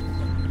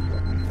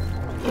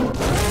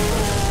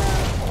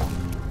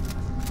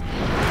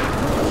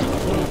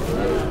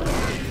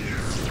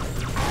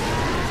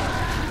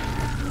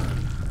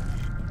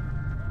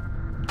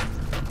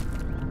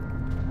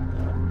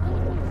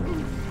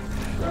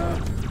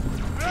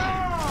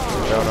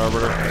 Down,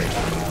 Arbiter.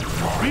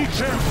 Be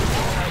careful!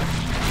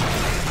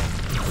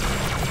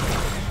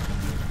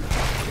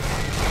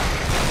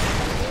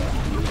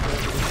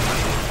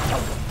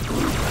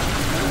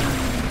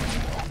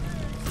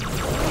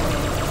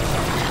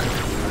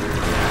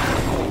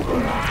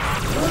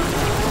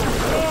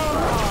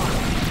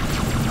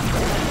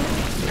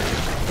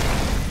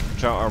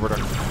 Watch out, Arbiter.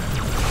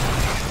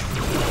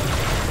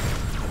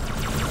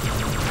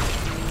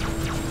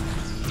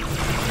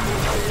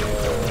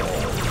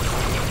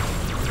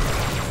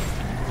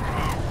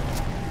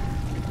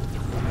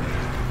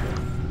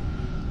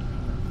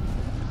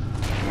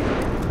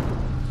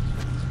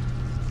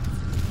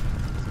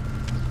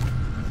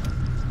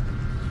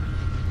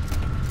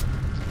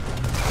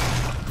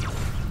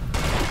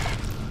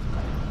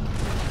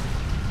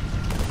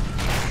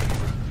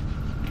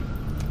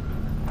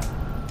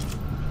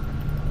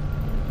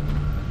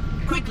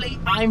 Quickly,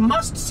 I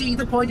must see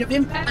the point of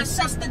impact,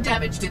 assess the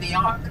damage to the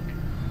Ark.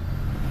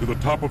 To the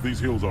top of these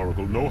hills,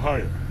 Oracle, no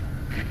higher.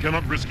 We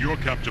cannot risk your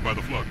capture by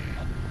the flood.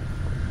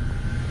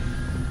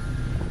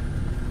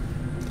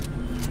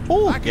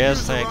 Ooh,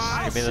 yes, thanks.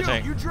 Give me the Shoot,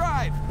 tank. You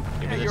drive.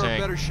 Give me the You're tank.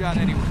 a better shot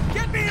anyway.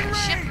 Get me in range.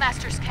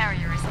 Shipmaster's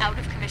carrier is out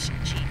of commission,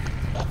 Chief.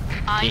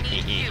 I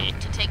need you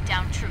to take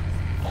down Truth.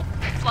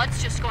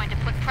 Flood's just going to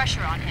put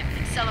pressure on him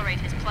and accelerate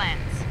his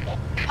plans.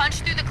 Punch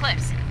through the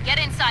cliffs. Get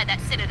inside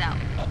that citadel.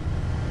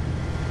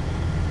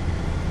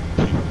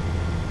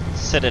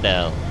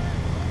 Citadel.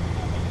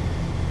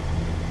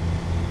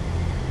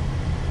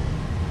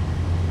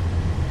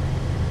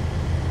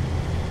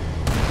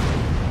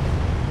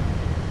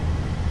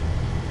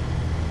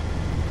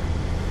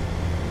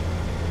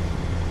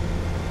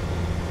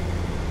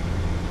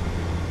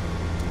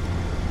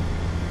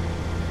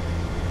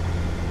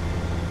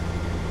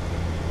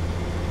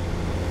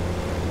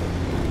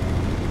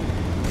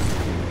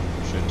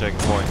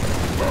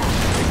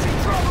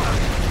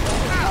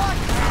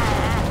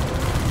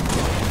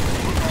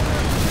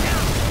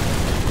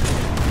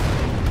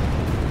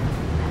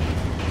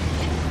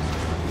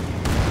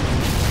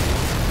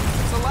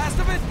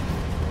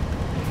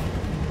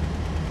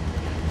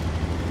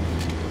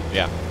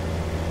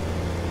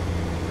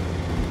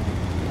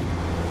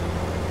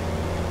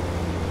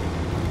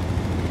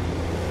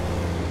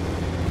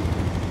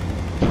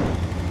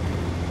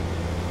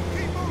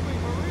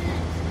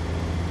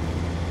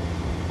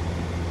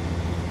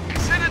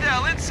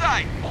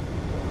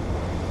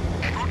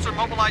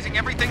 neutralizing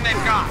everything they've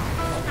got.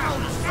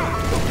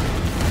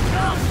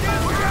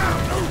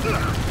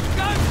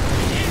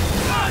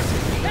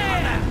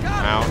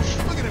 Ouch.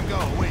 Look at him go.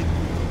 Wait.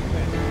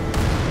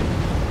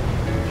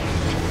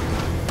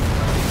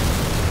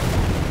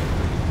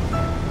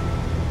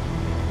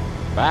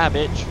 Bye,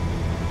 bitch.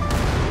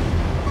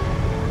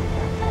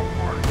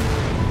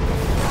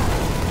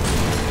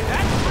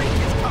 That freak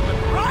is coming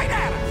right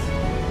at us.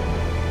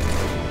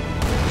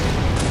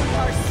 We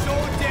are so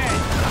dead.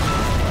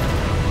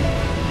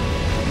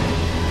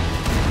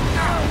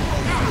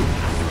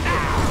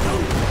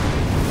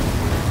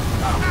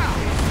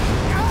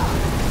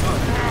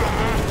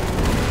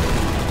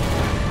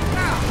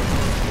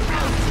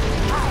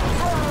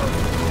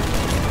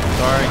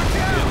 Sorry.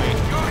 Excuse me.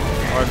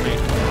 Pardon me.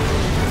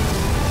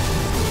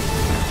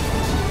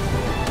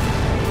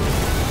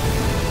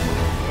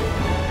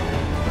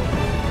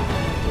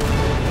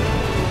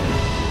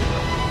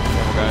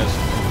 Guys.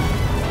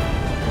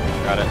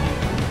 Got it.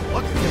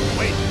 Look at him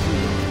wait.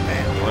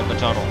 Man. We're in the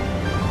tunnel.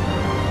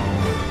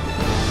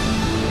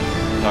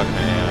 Talking to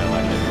AI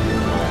like it.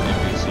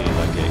 NPC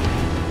like it.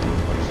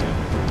 Understand?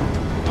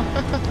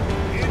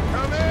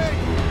 Incoming!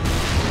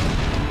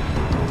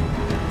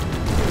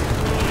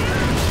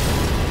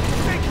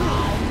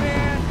 Oh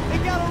man, they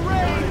got a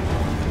raid!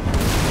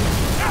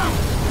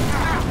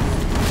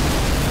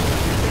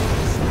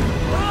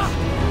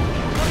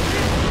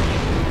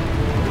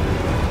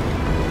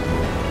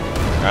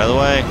 Out of the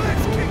way.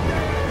 Let's kick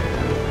their ass.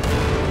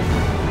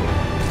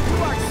 You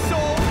are so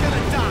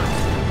gonna die.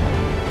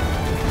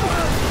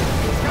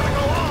 It's gotta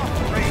go off.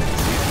 Raid.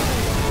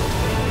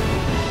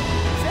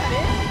 Is that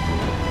it?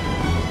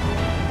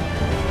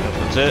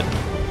 That's it.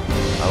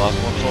 I lost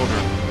one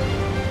soldier.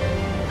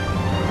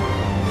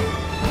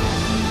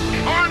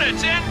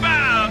 Hornets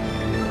inbound!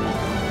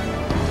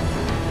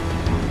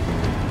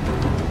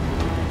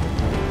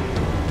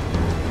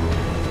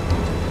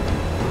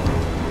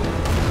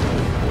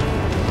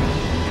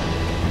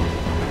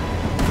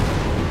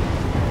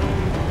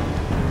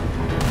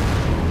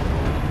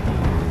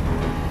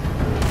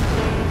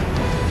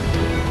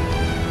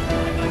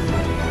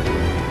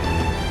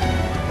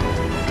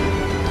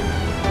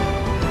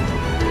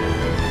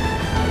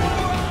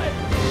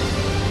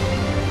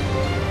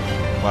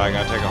 But I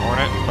gotta take a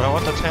Hornet. But I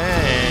want the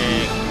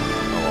tank.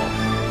 Oh well.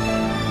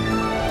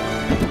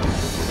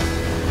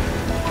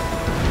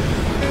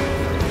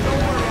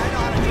 Don't worry, I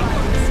know how to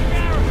drive this.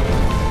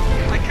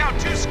 I count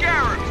 2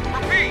 scarabs.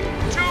 Repeat,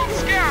 2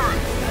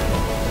 scarabs.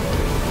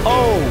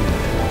 Oh!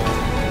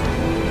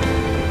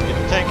 Get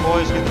the tank,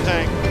 boys. Get the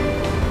tank.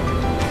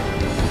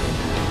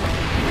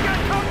 We got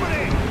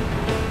company!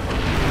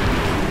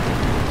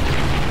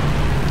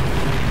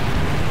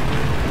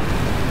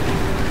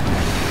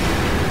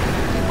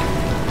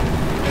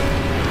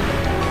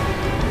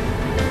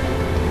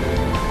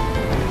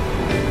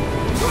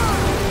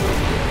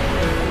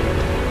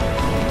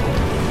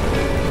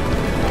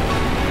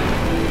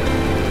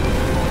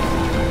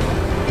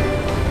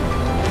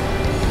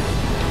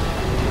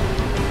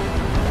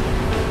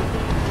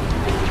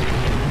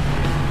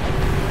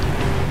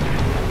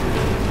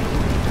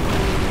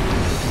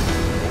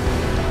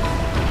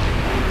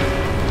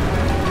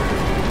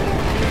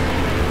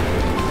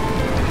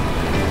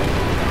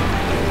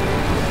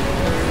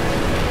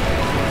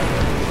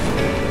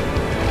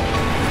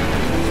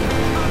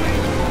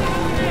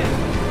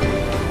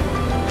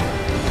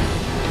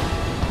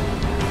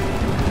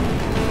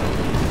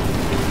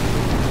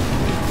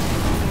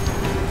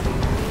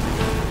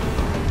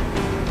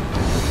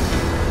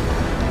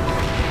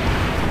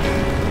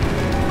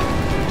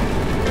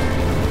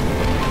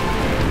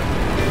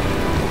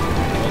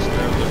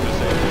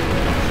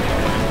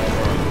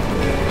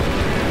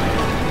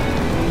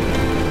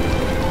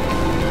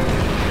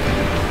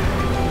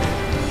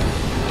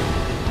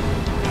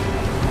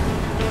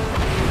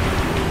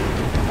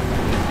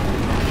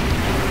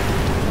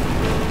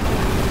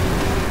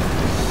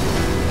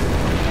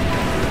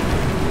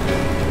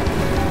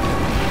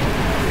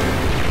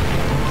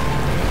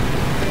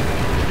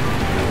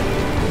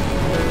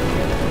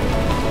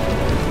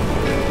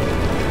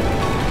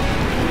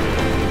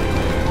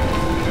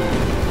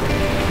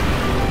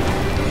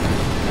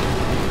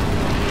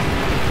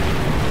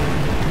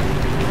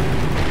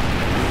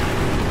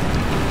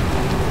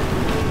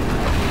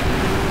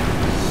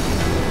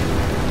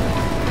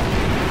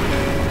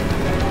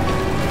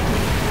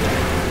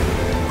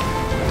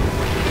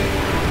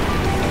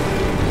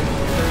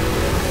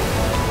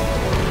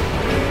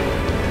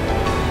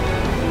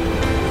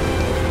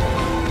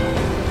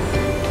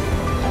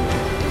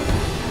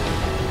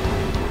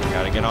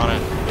 Get on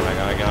it. I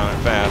gotta get on it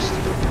fast.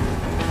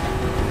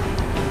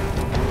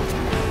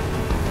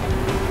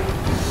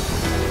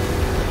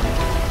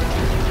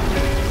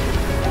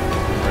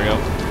 There we go.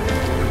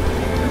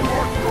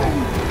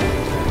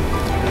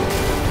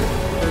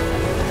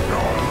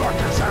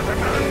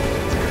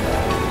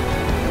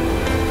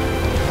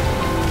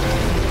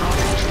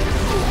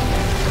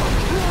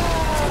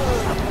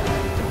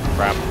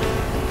 Crap.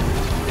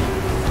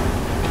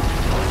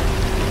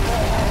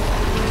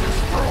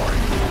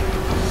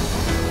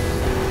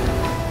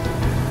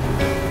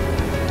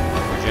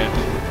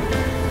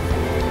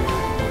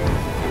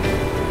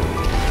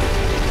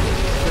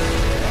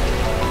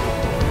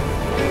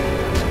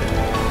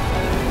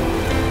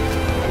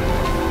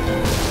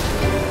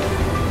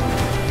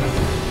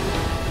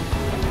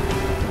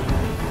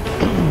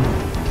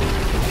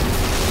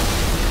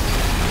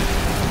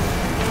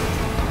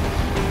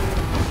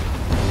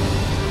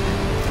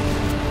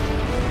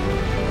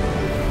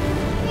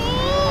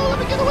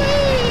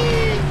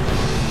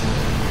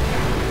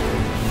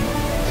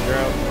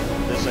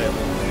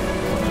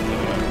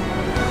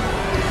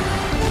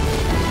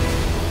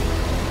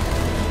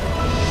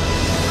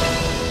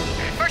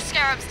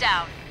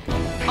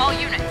 All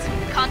units,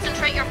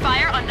 concentrate your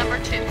fire on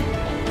number 2.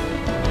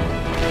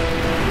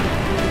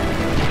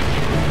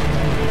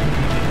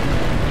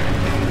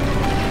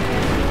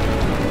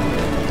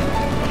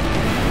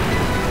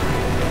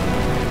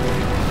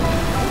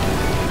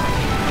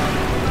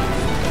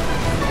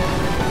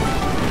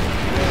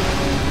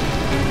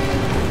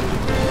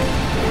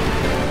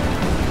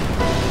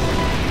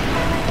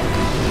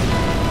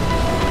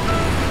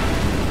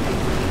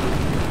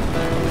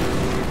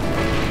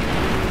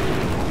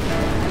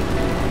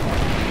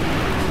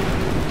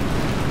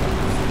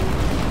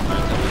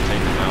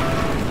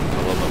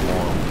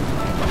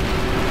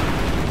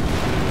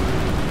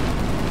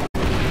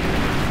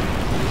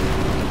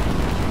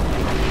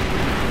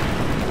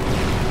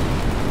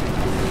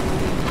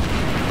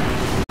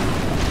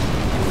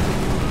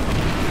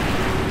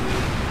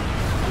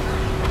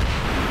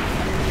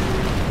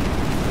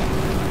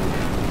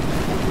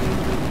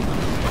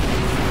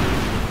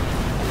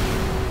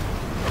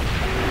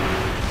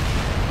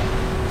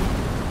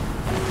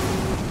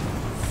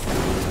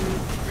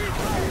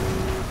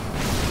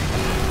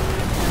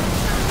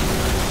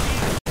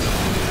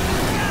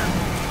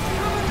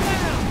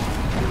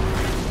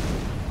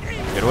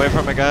 Get away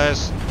from it,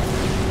 guys.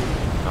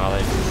 Oh,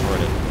 they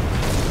destroyed it.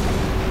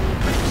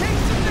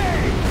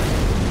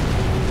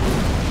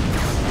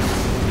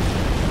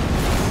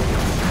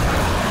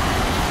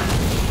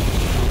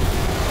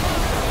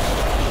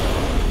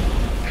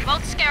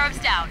 Both Scarabs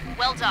down.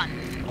 Well done.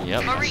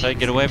 Yep, I Marines, said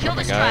get away kill from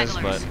the it, guys,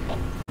 stragglers. but...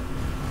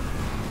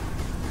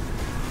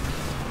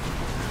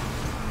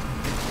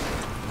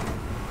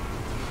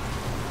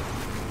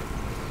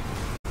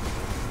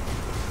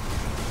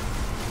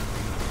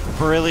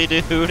 Really,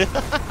 dude?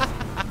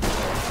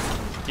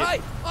 Hey,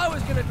 I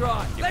was gonna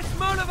drive. Let's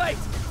motivate.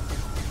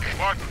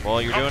 Martin,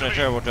 Well, you're come doing to a me.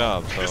 terrible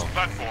job, This so...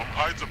 platform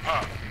hides a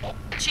path.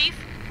 Chief,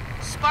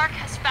 Spark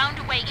has found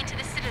a way into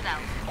the Citadel.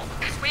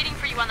 He's waiting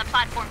for you on the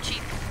platform,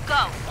 Chief.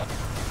 Go.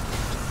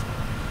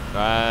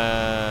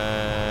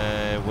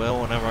 I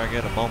will whenever I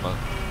get a moment.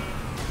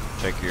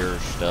 Check your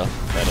stuff.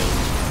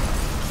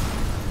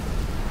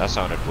 That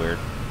sounded weird.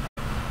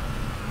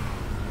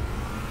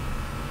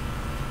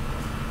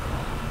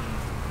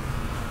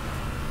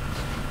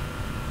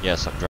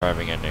 Yes, I'm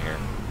driving into here.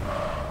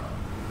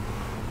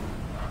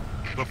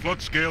 The flood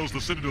scales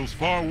the Citadel's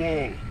far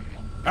wall.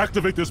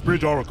 Activate this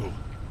bridge, Oracle.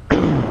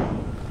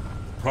 The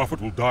Prophet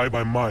will die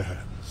by my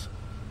hands,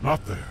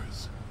 not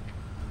theirs.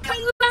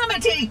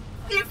 Calamity!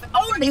 If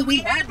only we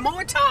had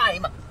more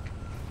time!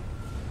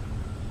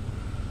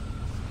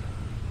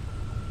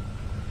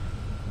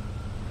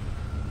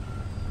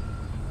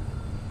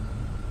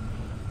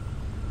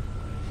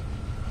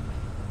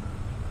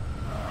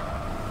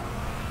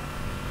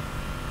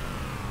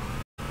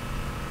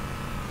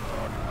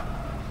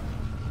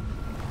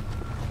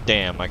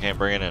 Damn, I can't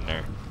bring it in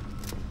there.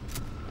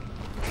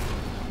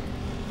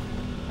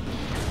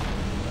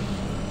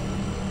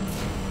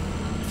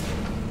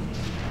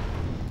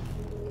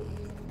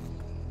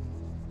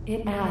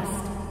 It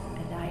asked,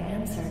 and I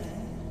answered.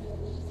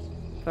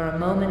 For a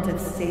moment of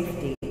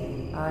safety,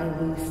 I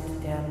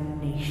loosed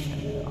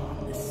damnation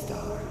on the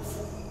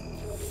stars.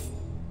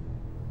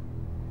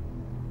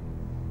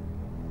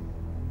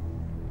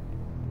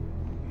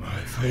 My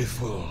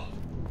faithful,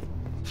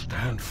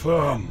 stand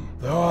firm.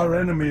 Though our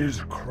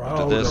enemies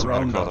crowd this, I'm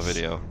around gonna call us, the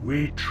video.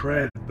 we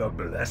tread the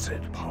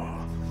blessed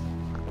path.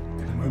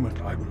 In a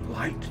moment I will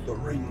light the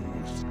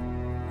rings,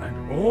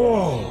 and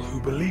all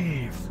who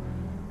believe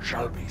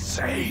shall be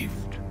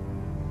saved.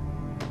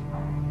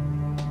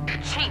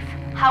 Chief,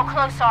 how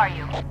close are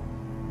you?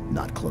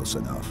 Not close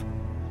enough.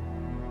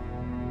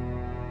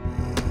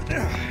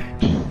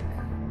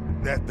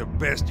 That the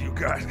best you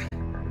got?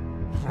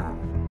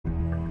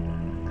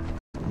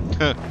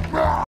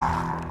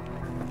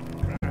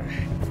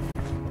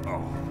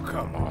 Oh,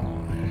 come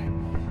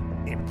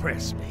on.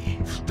 Impress me.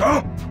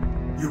 Stop!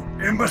 You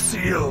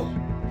imbecile!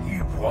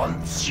 He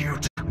wants you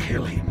to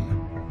kill him.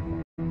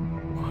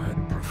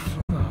 I'd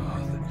prefer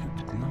that you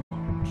did not.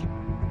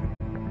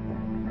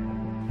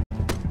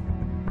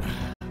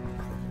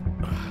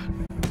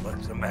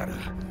 What's the matter,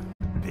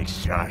 big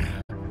shot?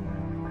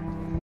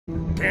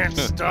 Can't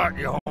start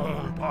your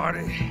own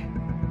party?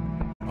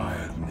 I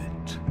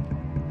admit,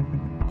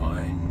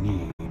 I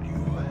need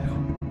your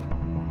help.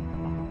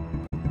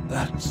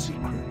 That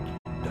secret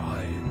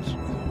dies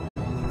with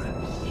all the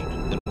rest.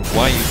 Then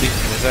why are you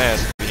beating his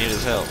ass if you need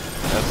his help?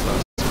 That's not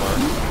smart.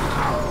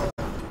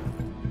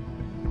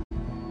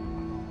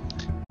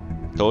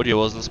 Told you it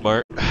wasn't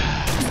smart.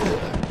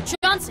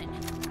 Johnson,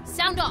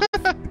 sound off.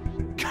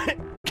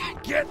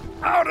 Get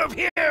out of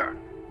here!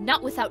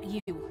 Not without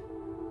you.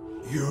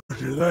 You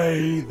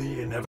delay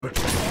the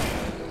inevitable.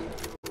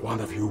 One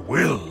of you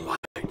will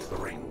light the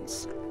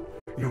rings.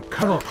 You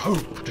cannot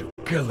hope to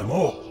kill them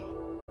all.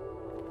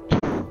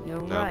 You're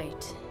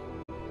right.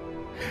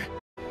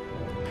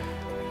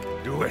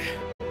 Do it.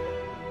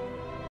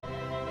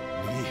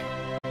 Me.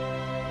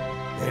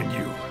 And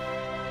you.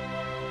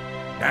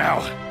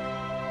 Now.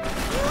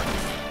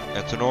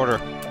 That's an order.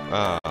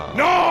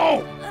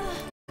 No!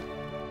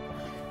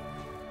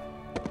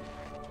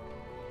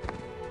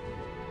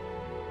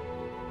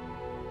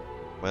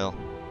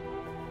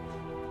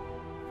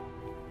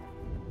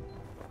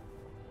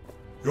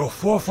 Your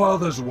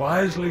forefathers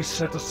wisely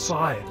set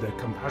aside their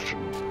compassion,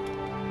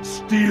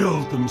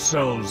 steeled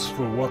themselves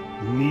for what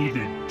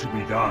needed to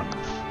be done.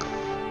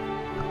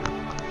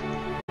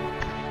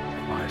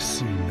 I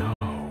see now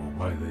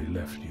why they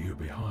left you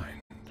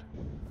behind.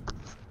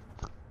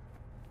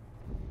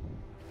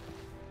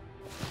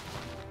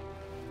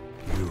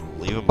 You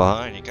leave him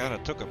behind, you kinda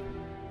took him.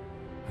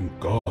 And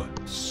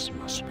gods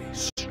must be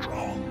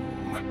strong.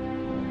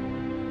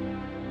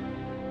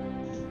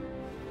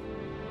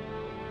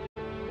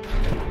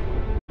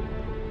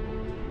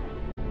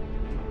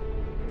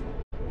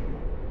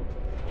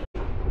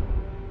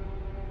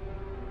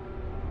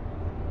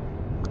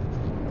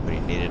 We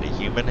needed a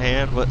human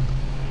hand, but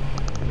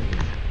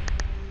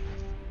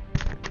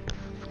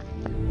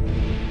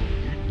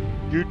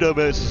you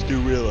dumbasses do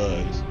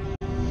realize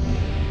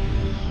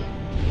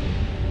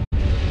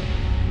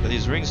that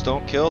these rings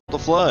don't kill the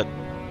Flood.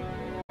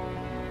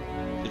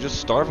 They just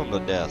starve them to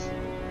death.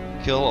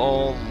 Kill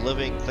all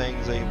living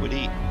things they would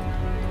eat.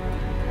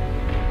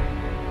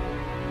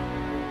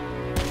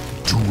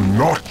 Do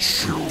not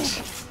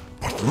shoot,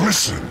 but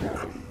listen.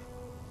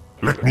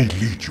 Let me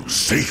lead you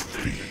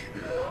safely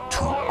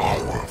to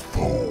our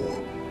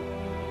foe.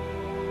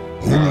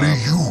 Only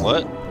you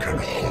can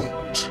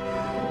halt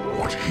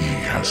what he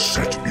has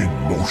set in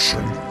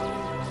motion.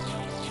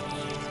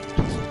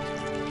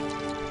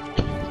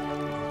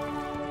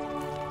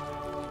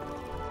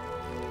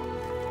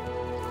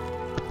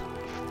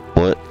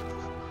 What?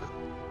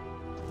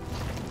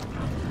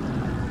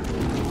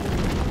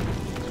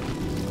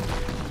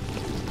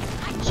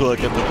 So I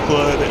get the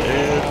Flood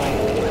and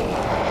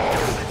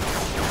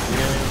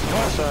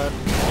my side.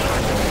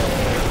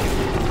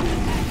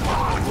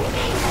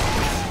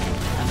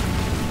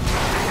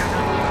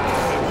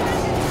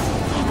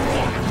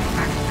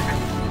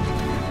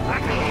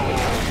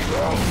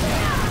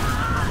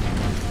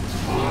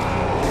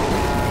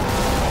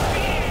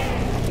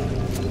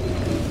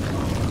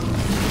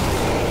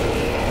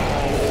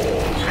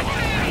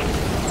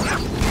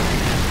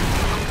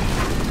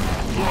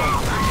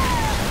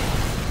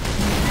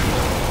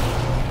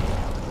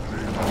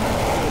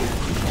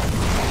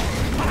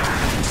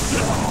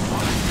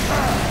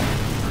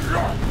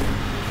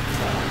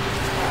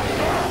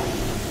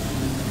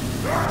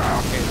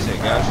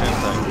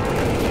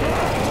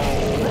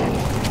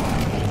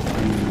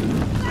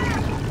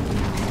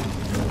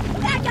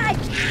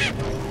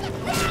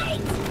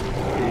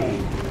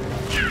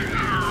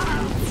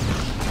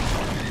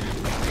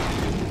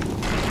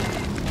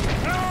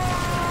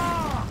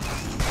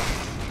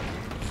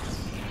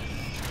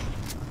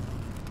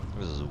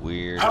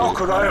 How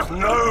could I have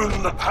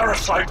known the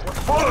parasite would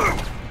follow?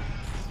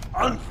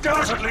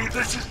 Undoubtedly,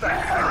 this is the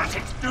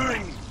heretic's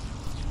doing.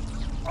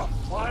 A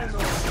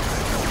final...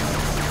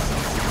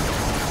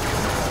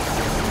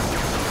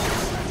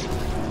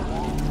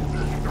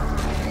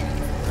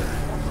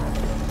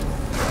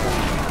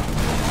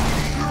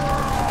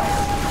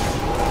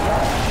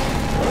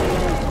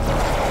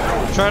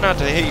 Try not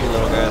to hit you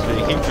little guys, but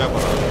you keep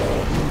jumping on them.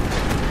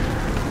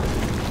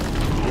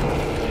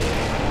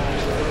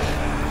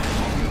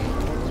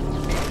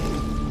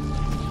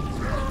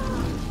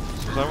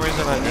 For some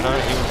reason I do not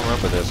even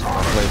remember this when I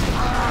played this.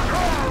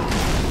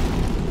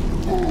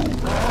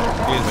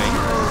 Excuse me.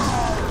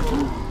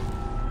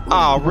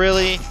 Aw,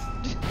 really? You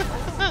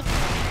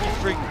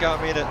freaking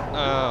got me to...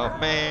 Oh,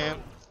 man.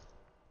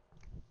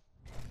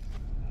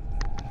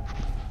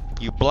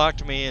 You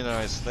blocked me and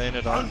I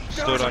stood on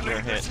your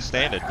head.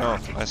 Standed? No,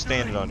 I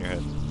standed on your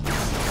head.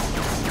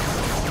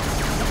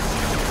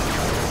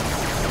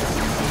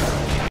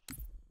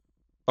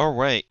 Oh,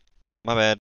 right. My bad.